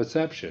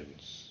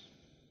perceptions.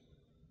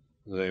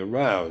 They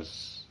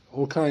arouse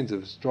all kinds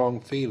of strong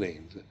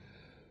feelings.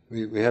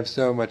 We have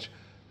so much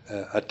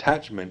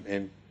attachment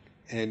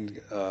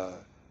and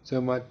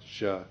so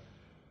much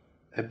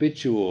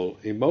habitual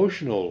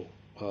emotional,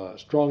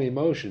 strong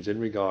emotions in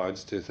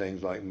regards to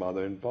things like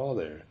mother and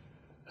father,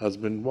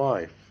 husband,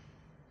 wife,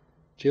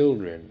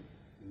 children,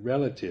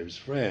 relatives,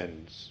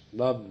 friends,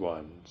 loved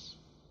ones.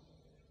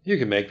 You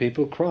can make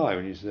people cry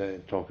when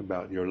you talk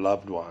about your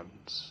loved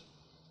ones.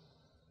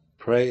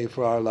 Pray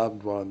for our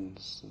loved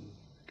ones,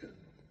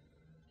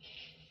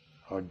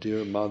 our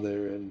dear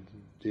mother and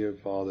dear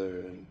father,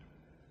 and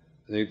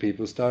then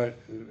people start.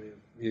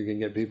 You can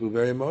get people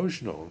very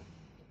emotional.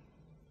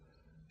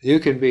 You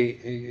can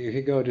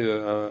go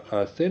to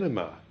a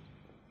cinema.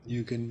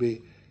 You can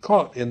be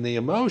caught in the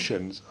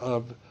emotions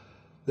of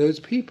those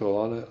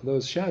people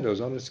those shadows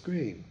on a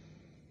screen.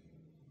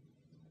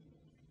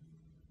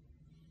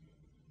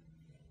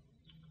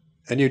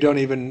 And you don't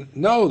even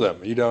know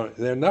them.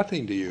 They're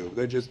nothing to you.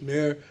 They're just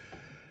mere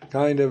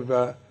kind of,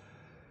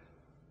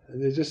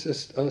 they're just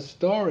a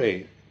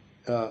story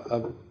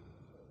on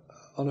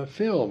a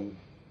film,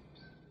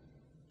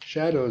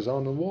 shadows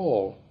on the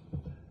wall.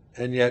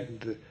 And yet,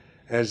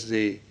 as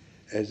the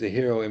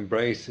hero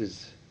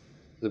embraces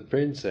the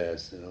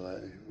princess,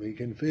 we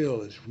can feel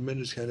this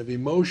tremendous kind of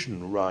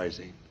emotion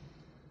rising.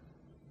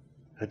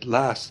 At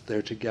last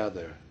they're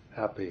together,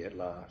 happy at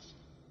last.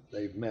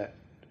 They've met.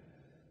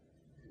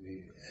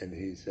 And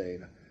he's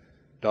saying,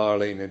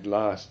 darling, at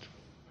last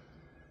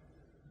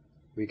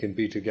we can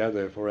be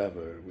together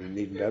forever. We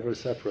need never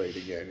separate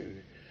again.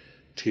 And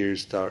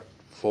tears start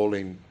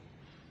falling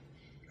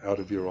out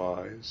of your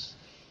eyes.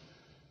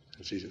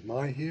 And she says,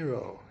 my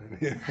hero.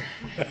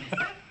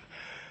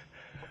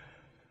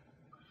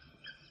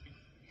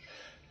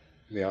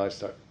 The eyes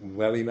start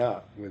welling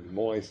up with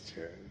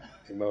moisture and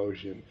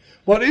emotion.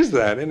 What is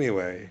that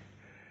anyway?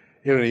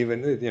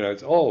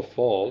 It's all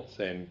false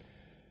and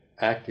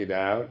acted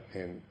out,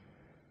 and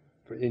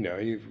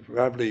you've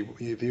probably,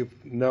 if you've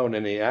known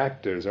any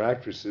actors or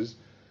actresses,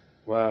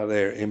 while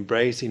they're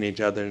embracing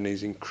each other in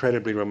these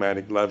incredibly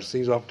romantic love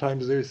scenes,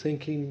 oftentimes they're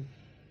thinking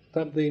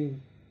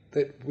something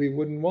that we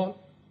wouldn't want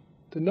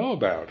to know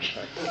about.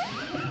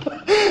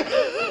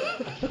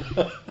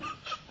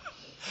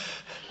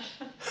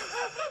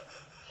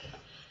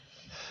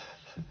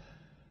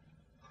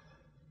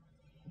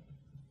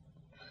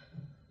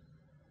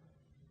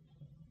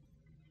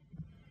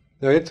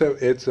 No,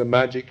 it's a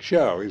magic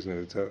show,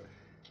 isn't it?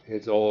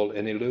 It's all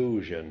an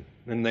illusion.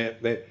 And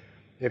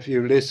if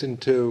you listen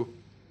to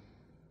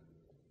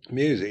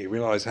music, you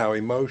realize how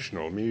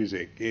emotional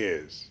music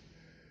is.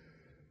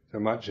 So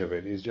much of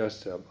it is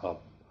just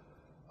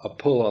a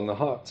pull on the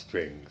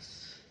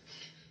heartstrings.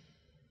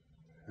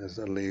 And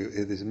suddenly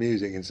there's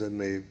music, and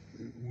suddenly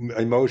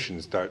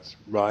emotion starts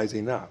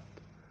rising up.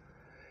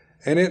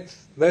 And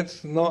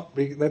that's not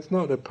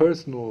a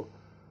personal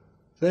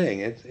thing.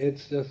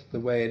 It's just the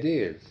way it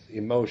is.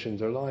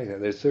 Emotions are like that.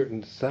 There's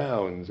certain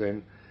sounds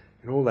and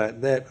all that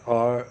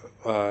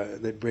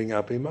that bring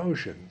up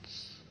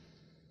emotions.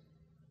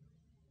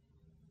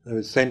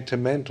 There's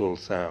sentimental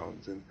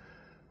sounds and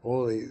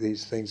all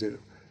these things that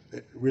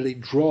really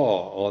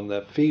draw on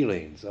the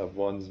feelings of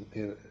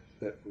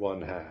that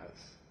one has.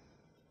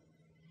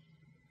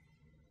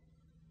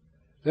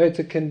 So it's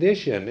a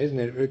condition, isn't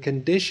it? We're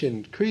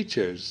conditioned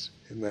creatures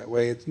in that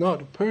way. It's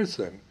not a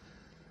person.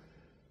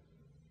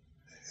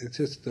 It's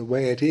just the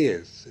way it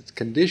is. It's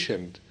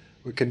conditioned.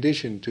 We're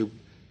conditioned to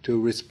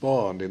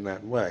respond in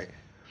that way.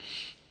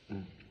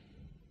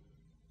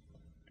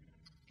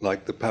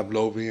 Like the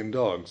Pavlovian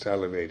dog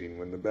salivating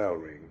when the bell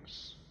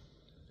rings.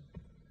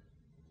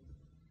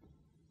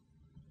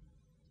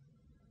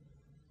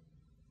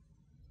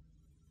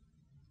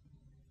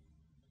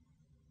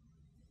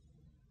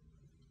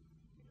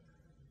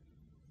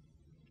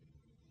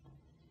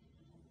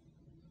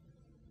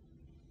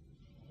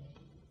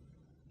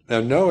 Now,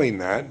 knowing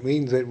that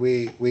means that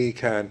we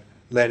can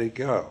let it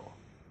go.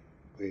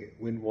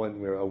 When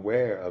we're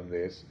aware of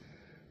this,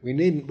 we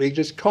needn't be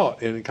just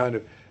caught in a kind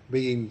of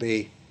being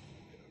the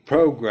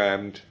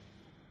programmed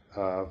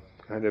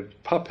kind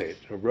of puppet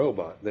or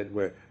robot that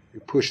where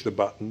you push the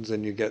buttons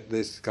and you get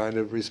this kind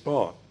of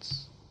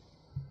response.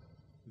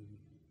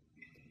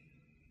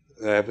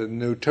 They have a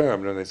new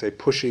term, and they say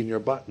pushing your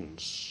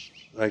buttons.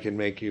 I can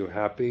make you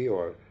happy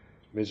or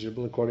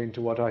miserable according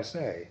to what I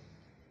say.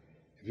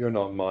 If you're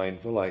not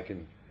mindful, I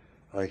can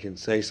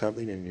say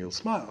something and you'll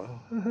smile.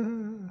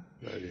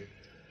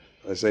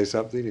 I say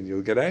something and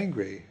you'll get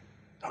angry.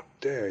 How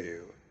dare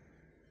you?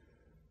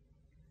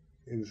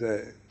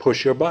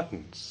 Push your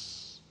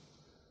buttons.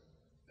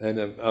 And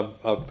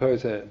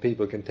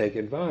people can take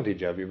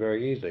advantage of you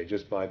very easily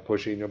just by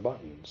pushing your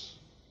buttons.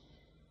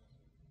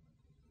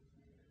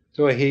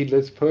 So a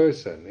heedless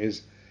person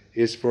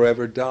is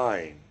forever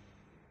dying.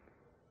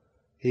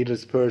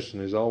 Heedless person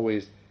is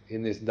always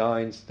in this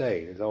dying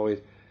state, is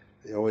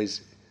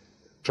always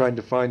trying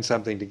to find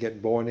something to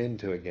get born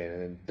into again,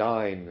 and then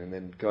dying, and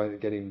then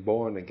getting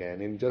born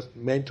again, in just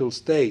mental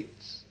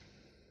states.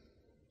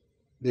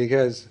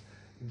 Because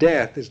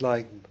death is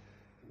like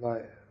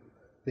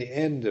the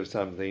end of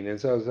something, and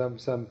so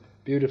some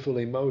beautiful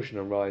emotion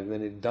arises, and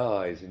then it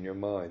dies in your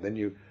mind. Then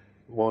you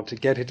want to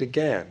get it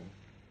again.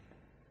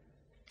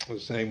 The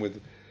same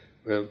with,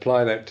 we'll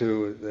apply that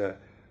to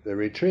the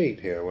retreat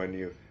here, when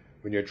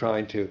you're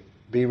trying to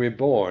be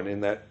reborn in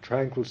that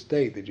tranquil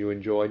state that you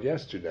enjoyed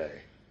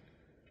yesterday.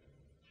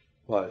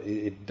 Well,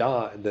 it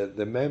died.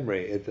 The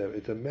memory,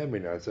 it's a memory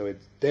now, so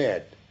it's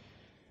dead,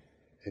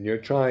 and you're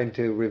trying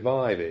to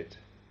revive it.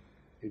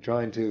 You're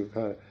trying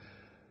to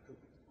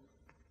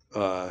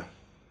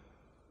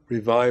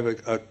revive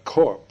a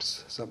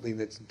corpse, something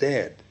that's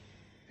dead.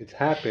 It's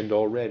happened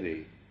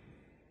already,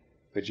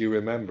 but you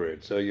remember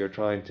it, so you're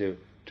trying to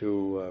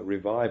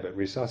revive it,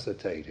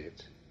 resuscitate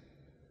it.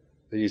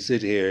 So you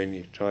sit here and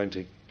you're trying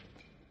to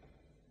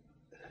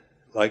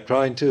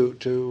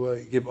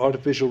give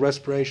artificial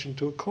respiration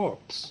to a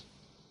corpse.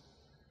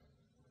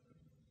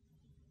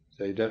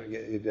 So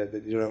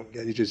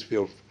you just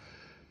feel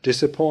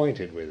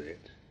disappointed with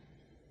it.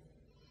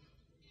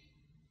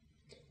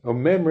 Well,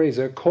 memories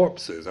are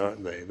corpses,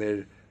 aren't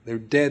they? They're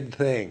dead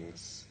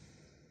things.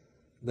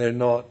 They're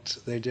not.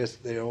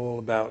 They're all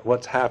about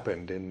what's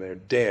happened, and they're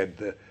dead.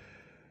 The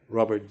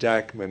Robert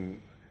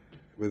Jackman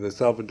with the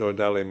Salvador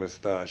Dali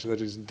moustache,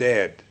 that is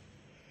dead.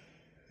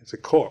 It's a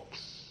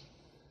corpse.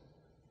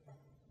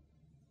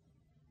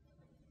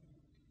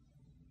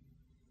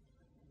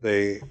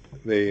 The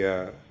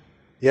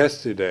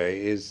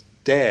yesterday is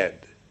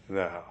dead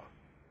now.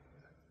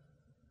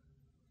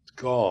 It's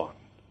gone.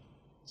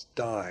 It's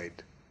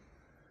died.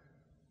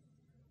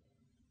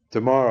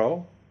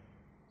 Tomorrow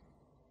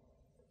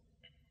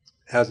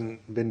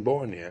hasn't been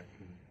born yet,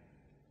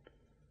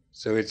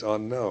 so it's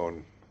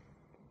unknown.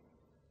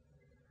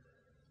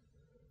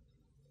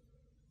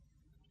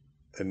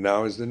 And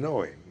now is the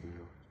knowing,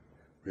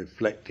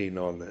 reflecting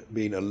on that,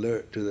 being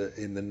alert to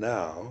in the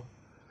now.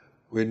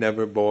 We're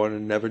never born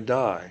and never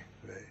die.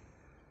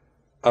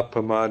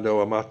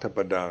 Appamado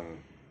amatapadang.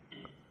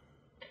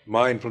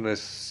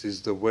 Mindfulness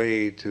is the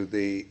way to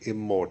the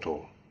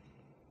immortal.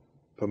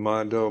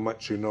 Pamado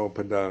machuno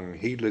padang.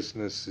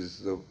 Heedlessness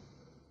is the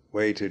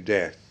way to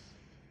death.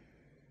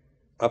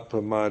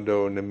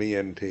 Appamado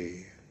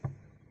namiyanti.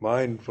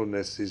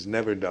 Mindfulness is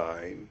never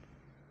dying.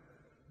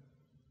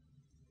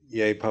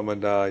 Ye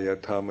pamadaya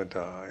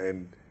tamata.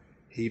 And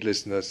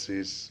heedlessness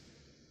is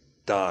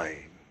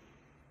dying.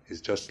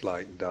 Is just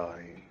like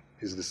dying.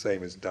 Is the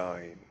same as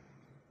dying.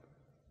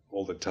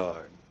 All the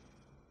time.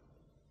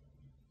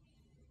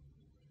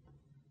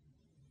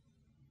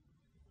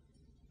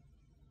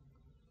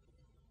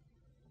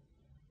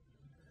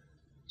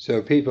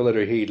 So people that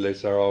are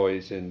heedless are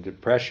always in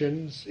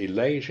depressions,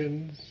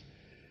 elations.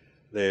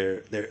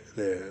 They're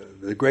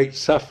the great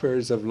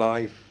sufferers of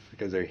life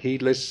because they're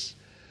heedless,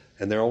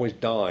 and they're always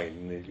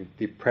dying. They're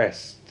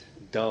depressed,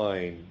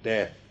 dying,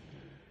 death,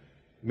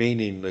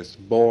 meaningless,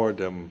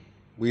 boredom,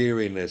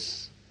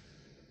 weariness,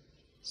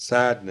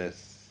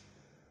 sadness,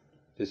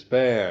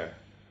 despair,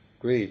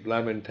 grief,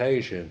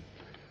 lamentation.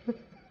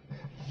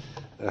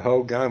 The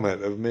whole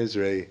gamut of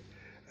misery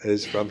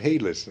is from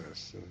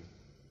heedlessness.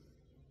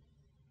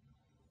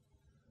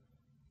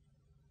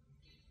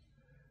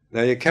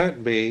 Now you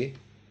can't be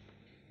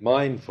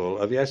mindful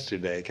of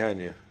yesterday, can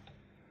you?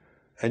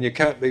 And you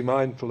can't be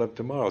mindful of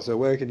tomorrow. So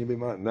where can you be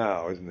mindful?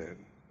 Now, isn't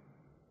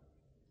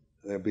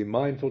it? Be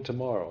mindful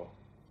tomorrow.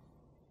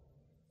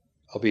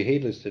 I'll be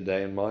heedless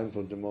today and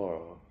mindful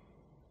tomorrow.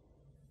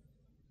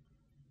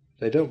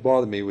 They don't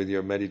bother me with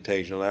your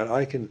meditation.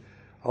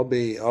 I'll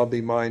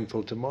be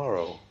mindful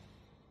tomorrow.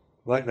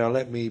 Right now,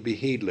 let me be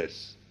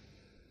heedless.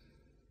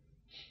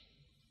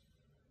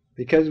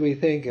 Because we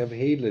think of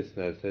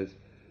heedlessness as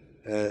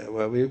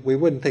we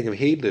wouldn't think of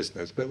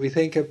heedlessness, but we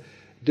think of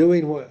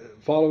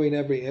following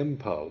every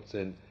impulse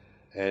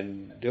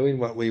and doing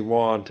what we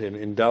want and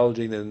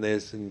indulging in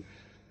this and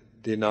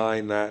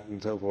denying that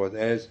and so forth.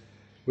 As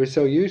we're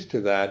so used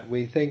to that,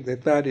 we think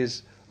that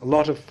is a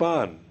lot of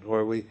fun,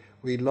 or we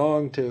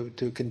long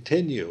to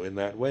continue in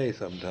that way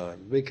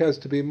sometimes. Because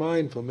to be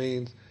mindful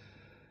means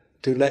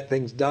to let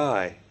things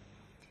die,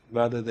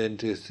 rather than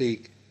to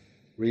seek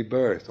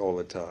rebirth all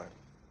the time.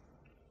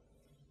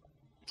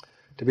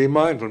 To be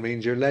mindful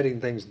means you're letting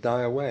things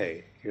die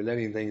away, you're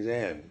letting things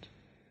end,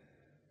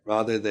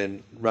 rather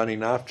than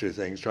running after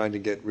things, trying to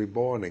get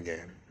reborn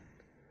again.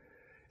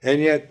 And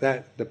yet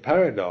the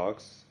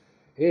paradox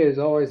is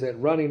always that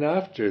running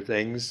after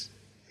things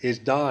is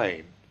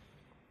dying.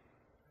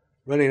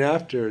 Running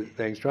after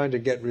things, trying to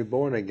get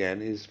reborn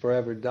again, is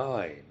forever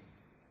dying.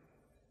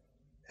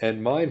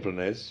 And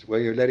mindfulness, where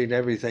you're letting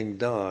everything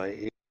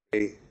die,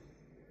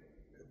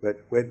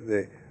 but with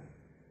the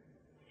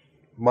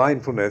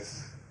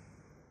mindfulness,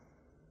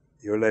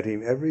 you're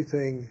letting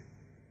everything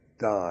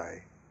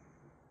die.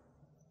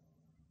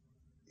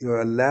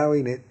 You're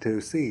allowing it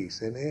to cease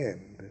and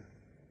end.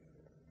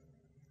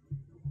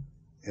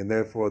 And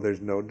therefore there's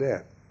no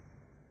death.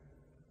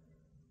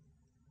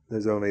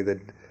 There's only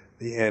the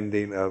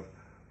ending of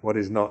what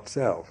is not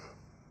self.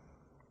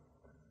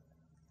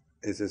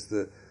 It's just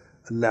the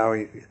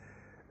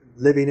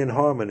living in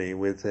harmony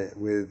with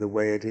the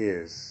way it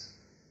is.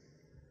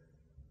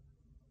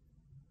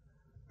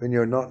 When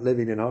you're not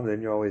living in harmony,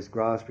 then you're always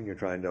grasping, you're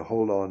trying to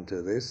hold on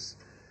to this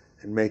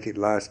and make it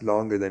last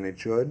longer than it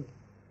should.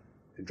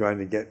 You're trying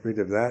to get rid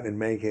of that and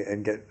make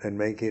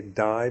it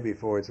die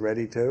before it's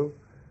ready to.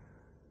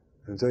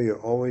 And so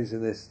you're always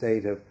in this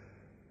state of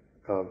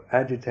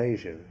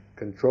agitation,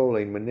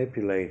 controlling,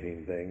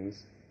 manipulating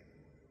things,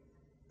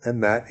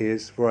 and that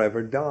is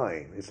forever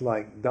dying. It's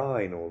like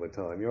dying all the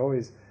time.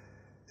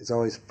 It's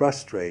always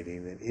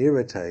frustrating and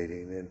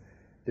irritating and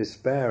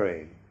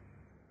despairing,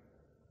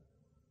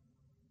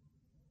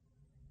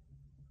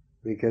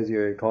 because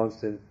you're in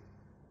constant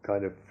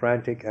kind of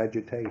frantic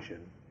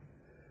agitation.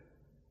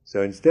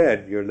 So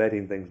instead, you're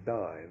letting things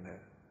die.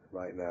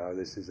 Right now,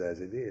 this is as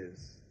it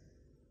is.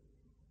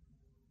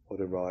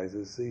 What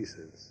arises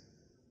ceases.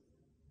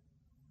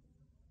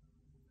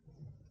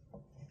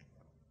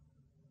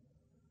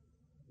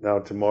 Now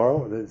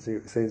tomorrow,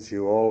 since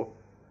you all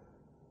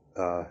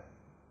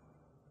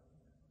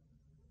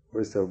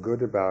were so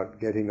good about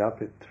getting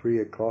up at 3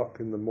 o'clock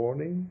in the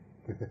morning,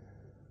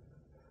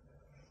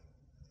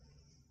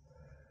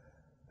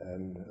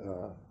 and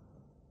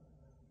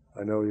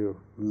I know you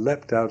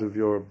leapt out of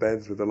your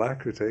beds with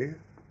alacrity,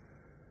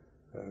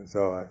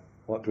 so I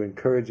want to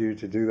encourage you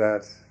to do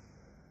that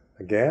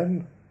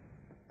again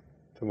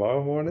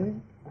tomorrow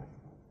morning.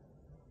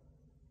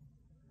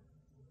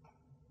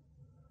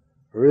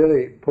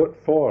 Really put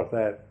forth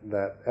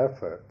that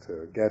effort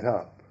to get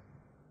up.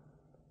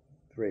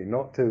 3,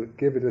 not to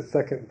give it a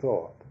second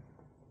thought.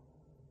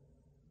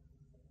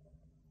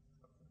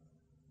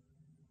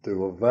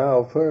 To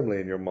vow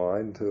firmly in your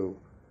mind to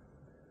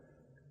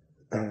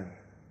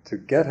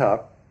get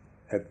up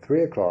at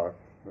 3 o'clock,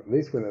 at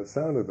least when the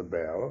sound of the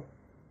bell,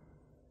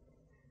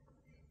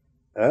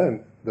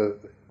 and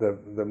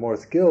the more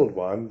skilled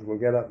ones will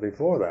get up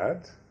before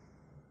that.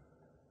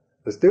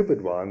 The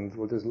stupid ones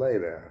will just lay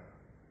there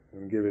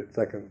and give it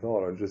second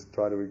thought, or just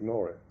try to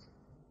ignore it.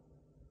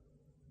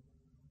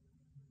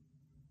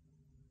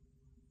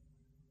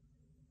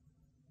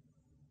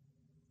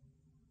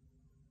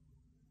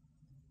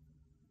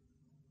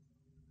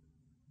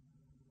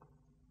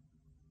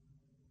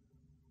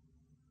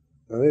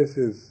 Now this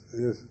is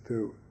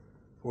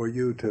for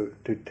you to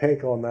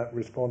take on that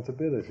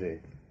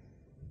responsibility.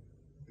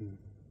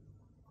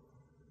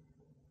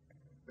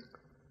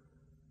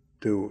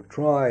 To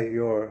try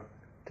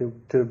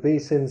to be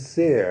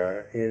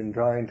sincere in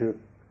trying to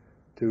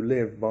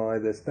live by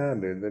the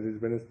standard that has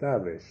been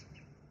established.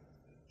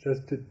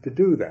 Just to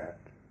do that,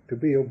 to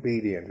be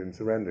obedient and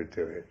surrender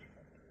to it,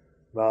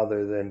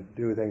 rather than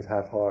do things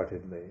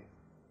half-heartedly,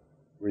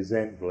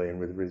 resentfully and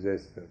with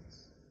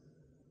resistance.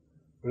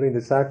 Willing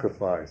to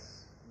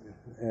sacrifice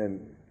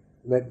and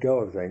let go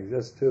of things,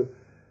 just to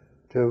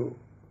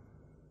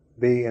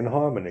be in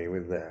harmony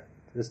with that,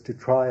 just to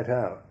try it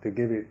out, to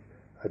give it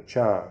a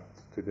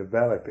chance, to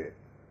develop it,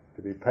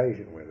 to be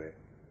patient with it,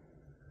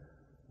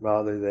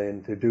 rather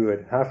than to do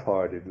it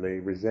half-heartedly,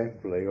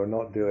 resentfully, or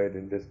not do it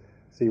and just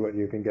see what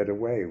you can get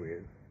away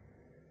with.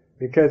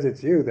 Because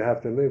it's you that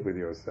have to live with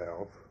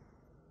yourself,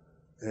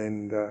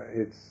 and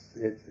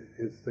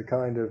it's the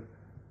kind of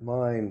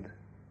mind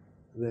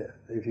that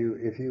if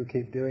you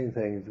keep doing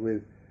things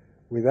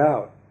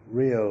without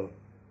real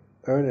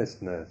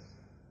earnestness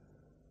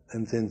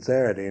and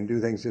sincerity, and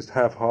do things just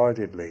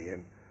half-heartedly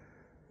and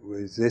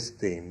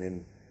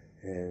resisting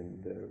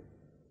and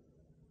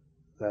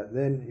that,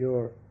 then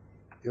you're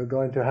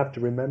going to have to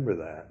remember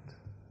that.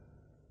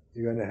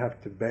 You're going to have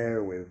to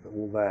bear with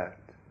all that.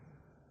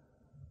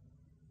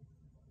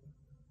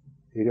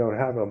 You don't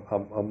have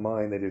a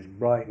mind that is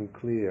bright and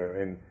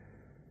clear and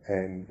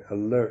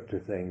alert to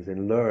things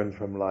and learns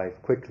from life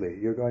quickly.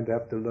 You're going to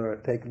have to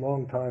take a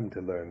long time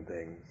to learn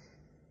things.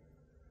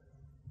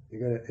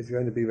 It's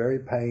going to be very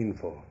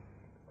painful,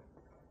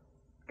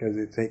 because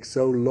it takes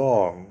so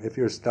long. If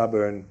you're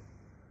stubborn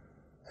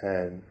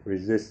and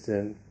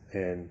resistant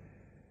and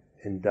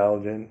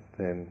indulgent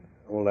and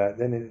all that,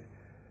 then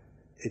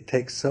it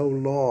takes so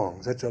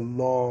long, such a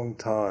long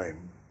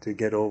time to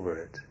get over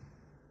it.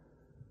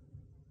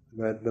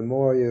 But the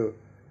more you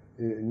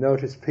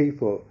notice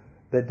people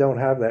that don't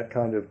have that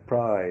kind of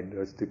pride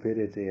or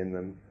stupidity in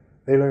them,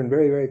 they learn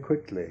very, very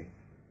quickly.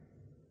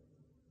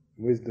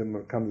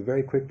 Wisdom comes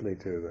very quickly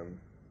to them.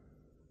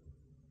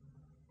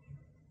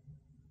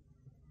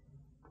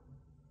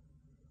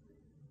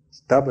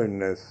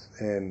 Stubbornness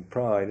and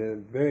pride are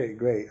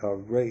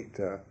great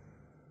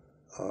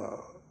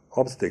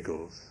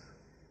obstacles.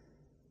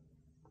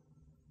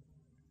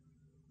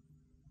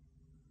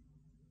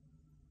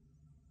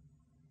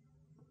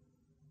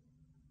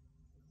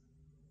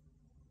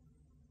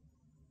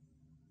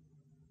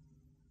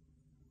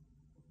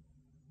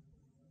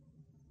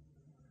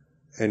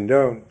 And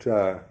don't,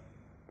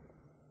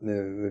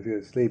 if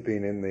you're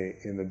sleeping in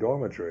the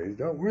dormitories,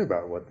 don't worry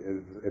about what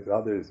if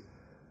others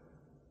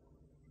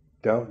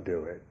don't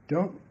do it.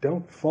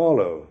 Don't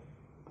follow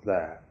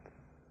that,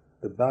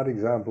 the bad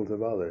examples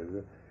of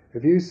others.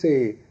 If you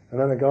see an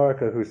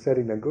anagarika who's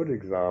setting a good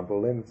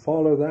example, then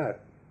follow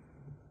that.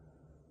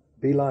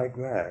 Be like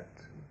that.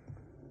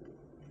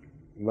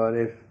 But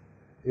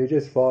you're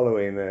just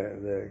following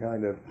the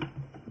kind of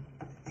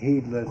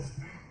heedless,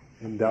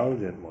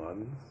 indulgent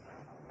ones.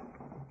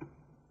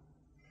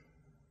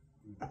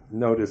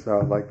 Notice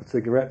how, like the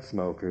cigarette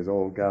smokers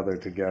all gather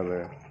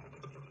together.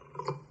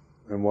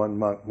 And one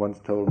monk once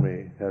told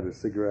me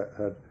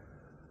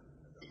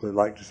would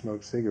like to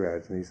smoke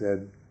cigarettes, and he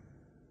said,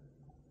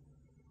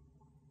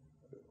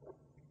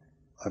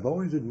 "I've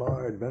always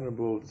admired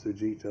Venerable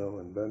Sujito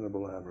and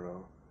Venerable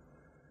Amaro,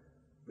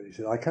 but he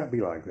said, I can't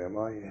be like them.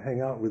 I hang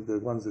out with the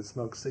ones that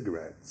smoke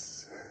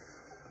cigarettes."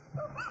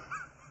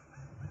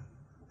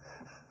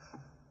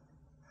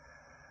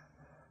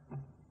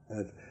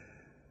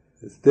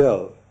 It's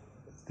still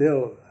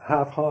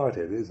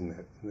half-hearted, isn't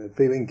it?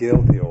 Feeling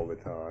guilty all the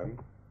time.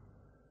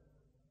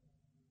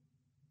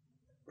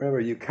 Remember,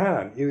 you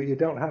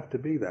don't have to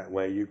be that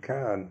way. You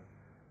can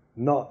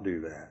not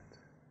do that.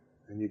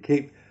 And you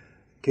keep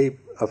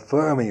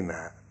affirming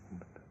that.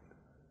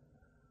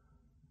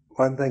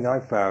 One thing I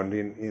found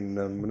in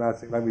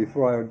monastic life,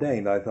 before I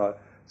ordained, I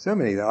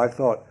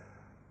thought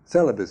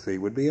celibacy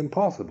would be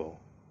impossible.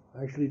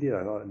 I actually did.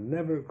 I thought I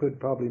never could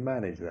probably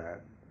manage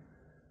that.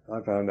 I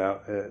found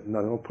out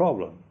no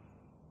problem.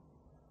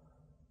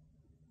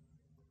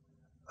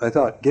 I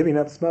thought giving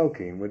up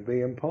smoking would be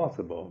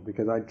impossible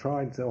because I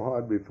tried so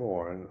hard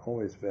before and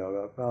always failed.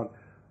 I found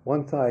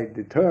once I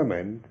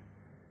determined,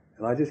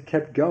 and I just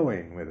kept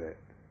going with it,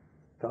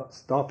 not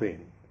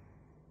stopping.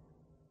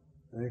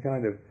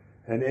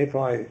 And if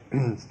I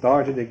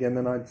started again,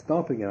 then I'd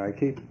stop again. I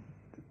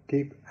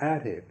keep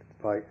at it,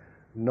 like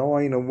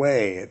gnawing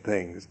away at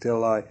things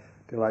till I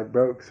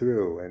broke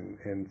through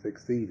and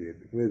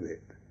succeeded with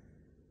it.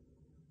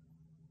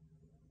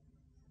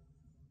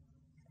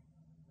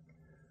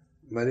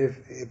 But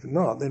if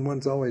not, then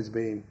one's always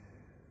been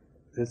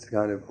this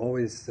kind of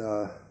always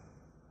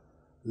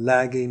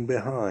lagging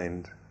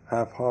behind,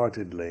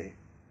 half-heartedly,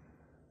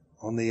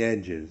 on the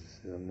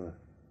edges, on the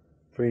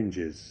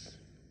fringes.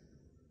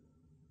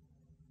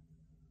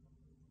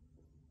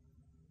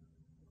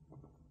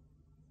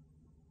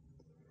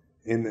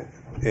 In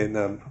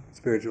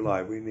spiritual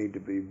life, we need to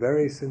be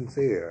very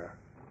sincere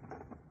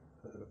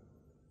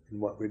in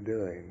what we're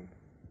doing,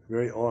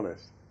 very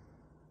honest,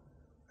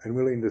 and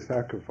willing to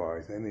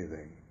sacrifice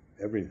anything,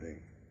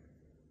 everything.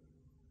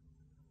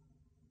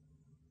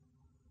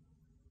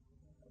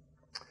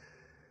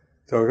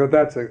 So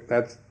that's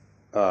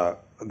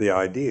the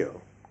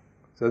ideal.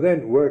 So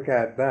then work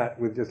at that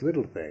with just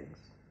little things.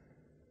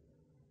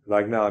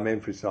 Like now I'm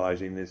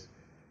emphasizing this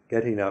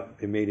getting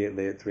up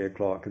immediately at 3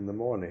 o'clock in the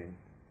morning.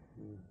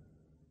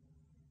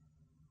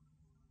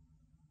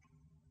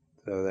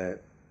 So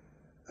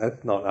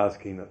that's not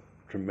asking a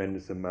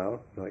tremendous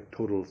amount, like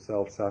total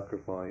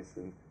self-sacrifice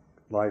and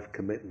life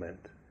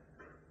commitment.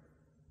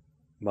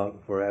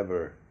 Monk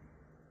forever,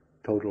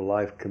 total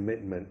life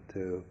commitment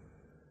to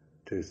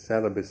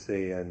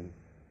celibacy and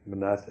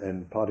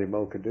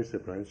patimokkha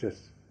discipline. It's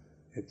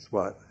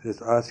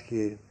just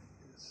asking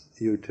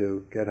you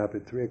to get up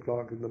at 3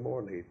 o'clock in the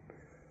morning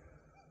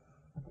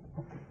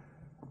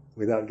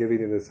without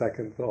giving it a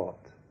second thought.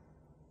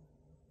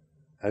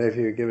 And if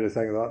you give it a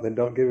second thought, then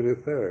don't give it a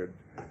third.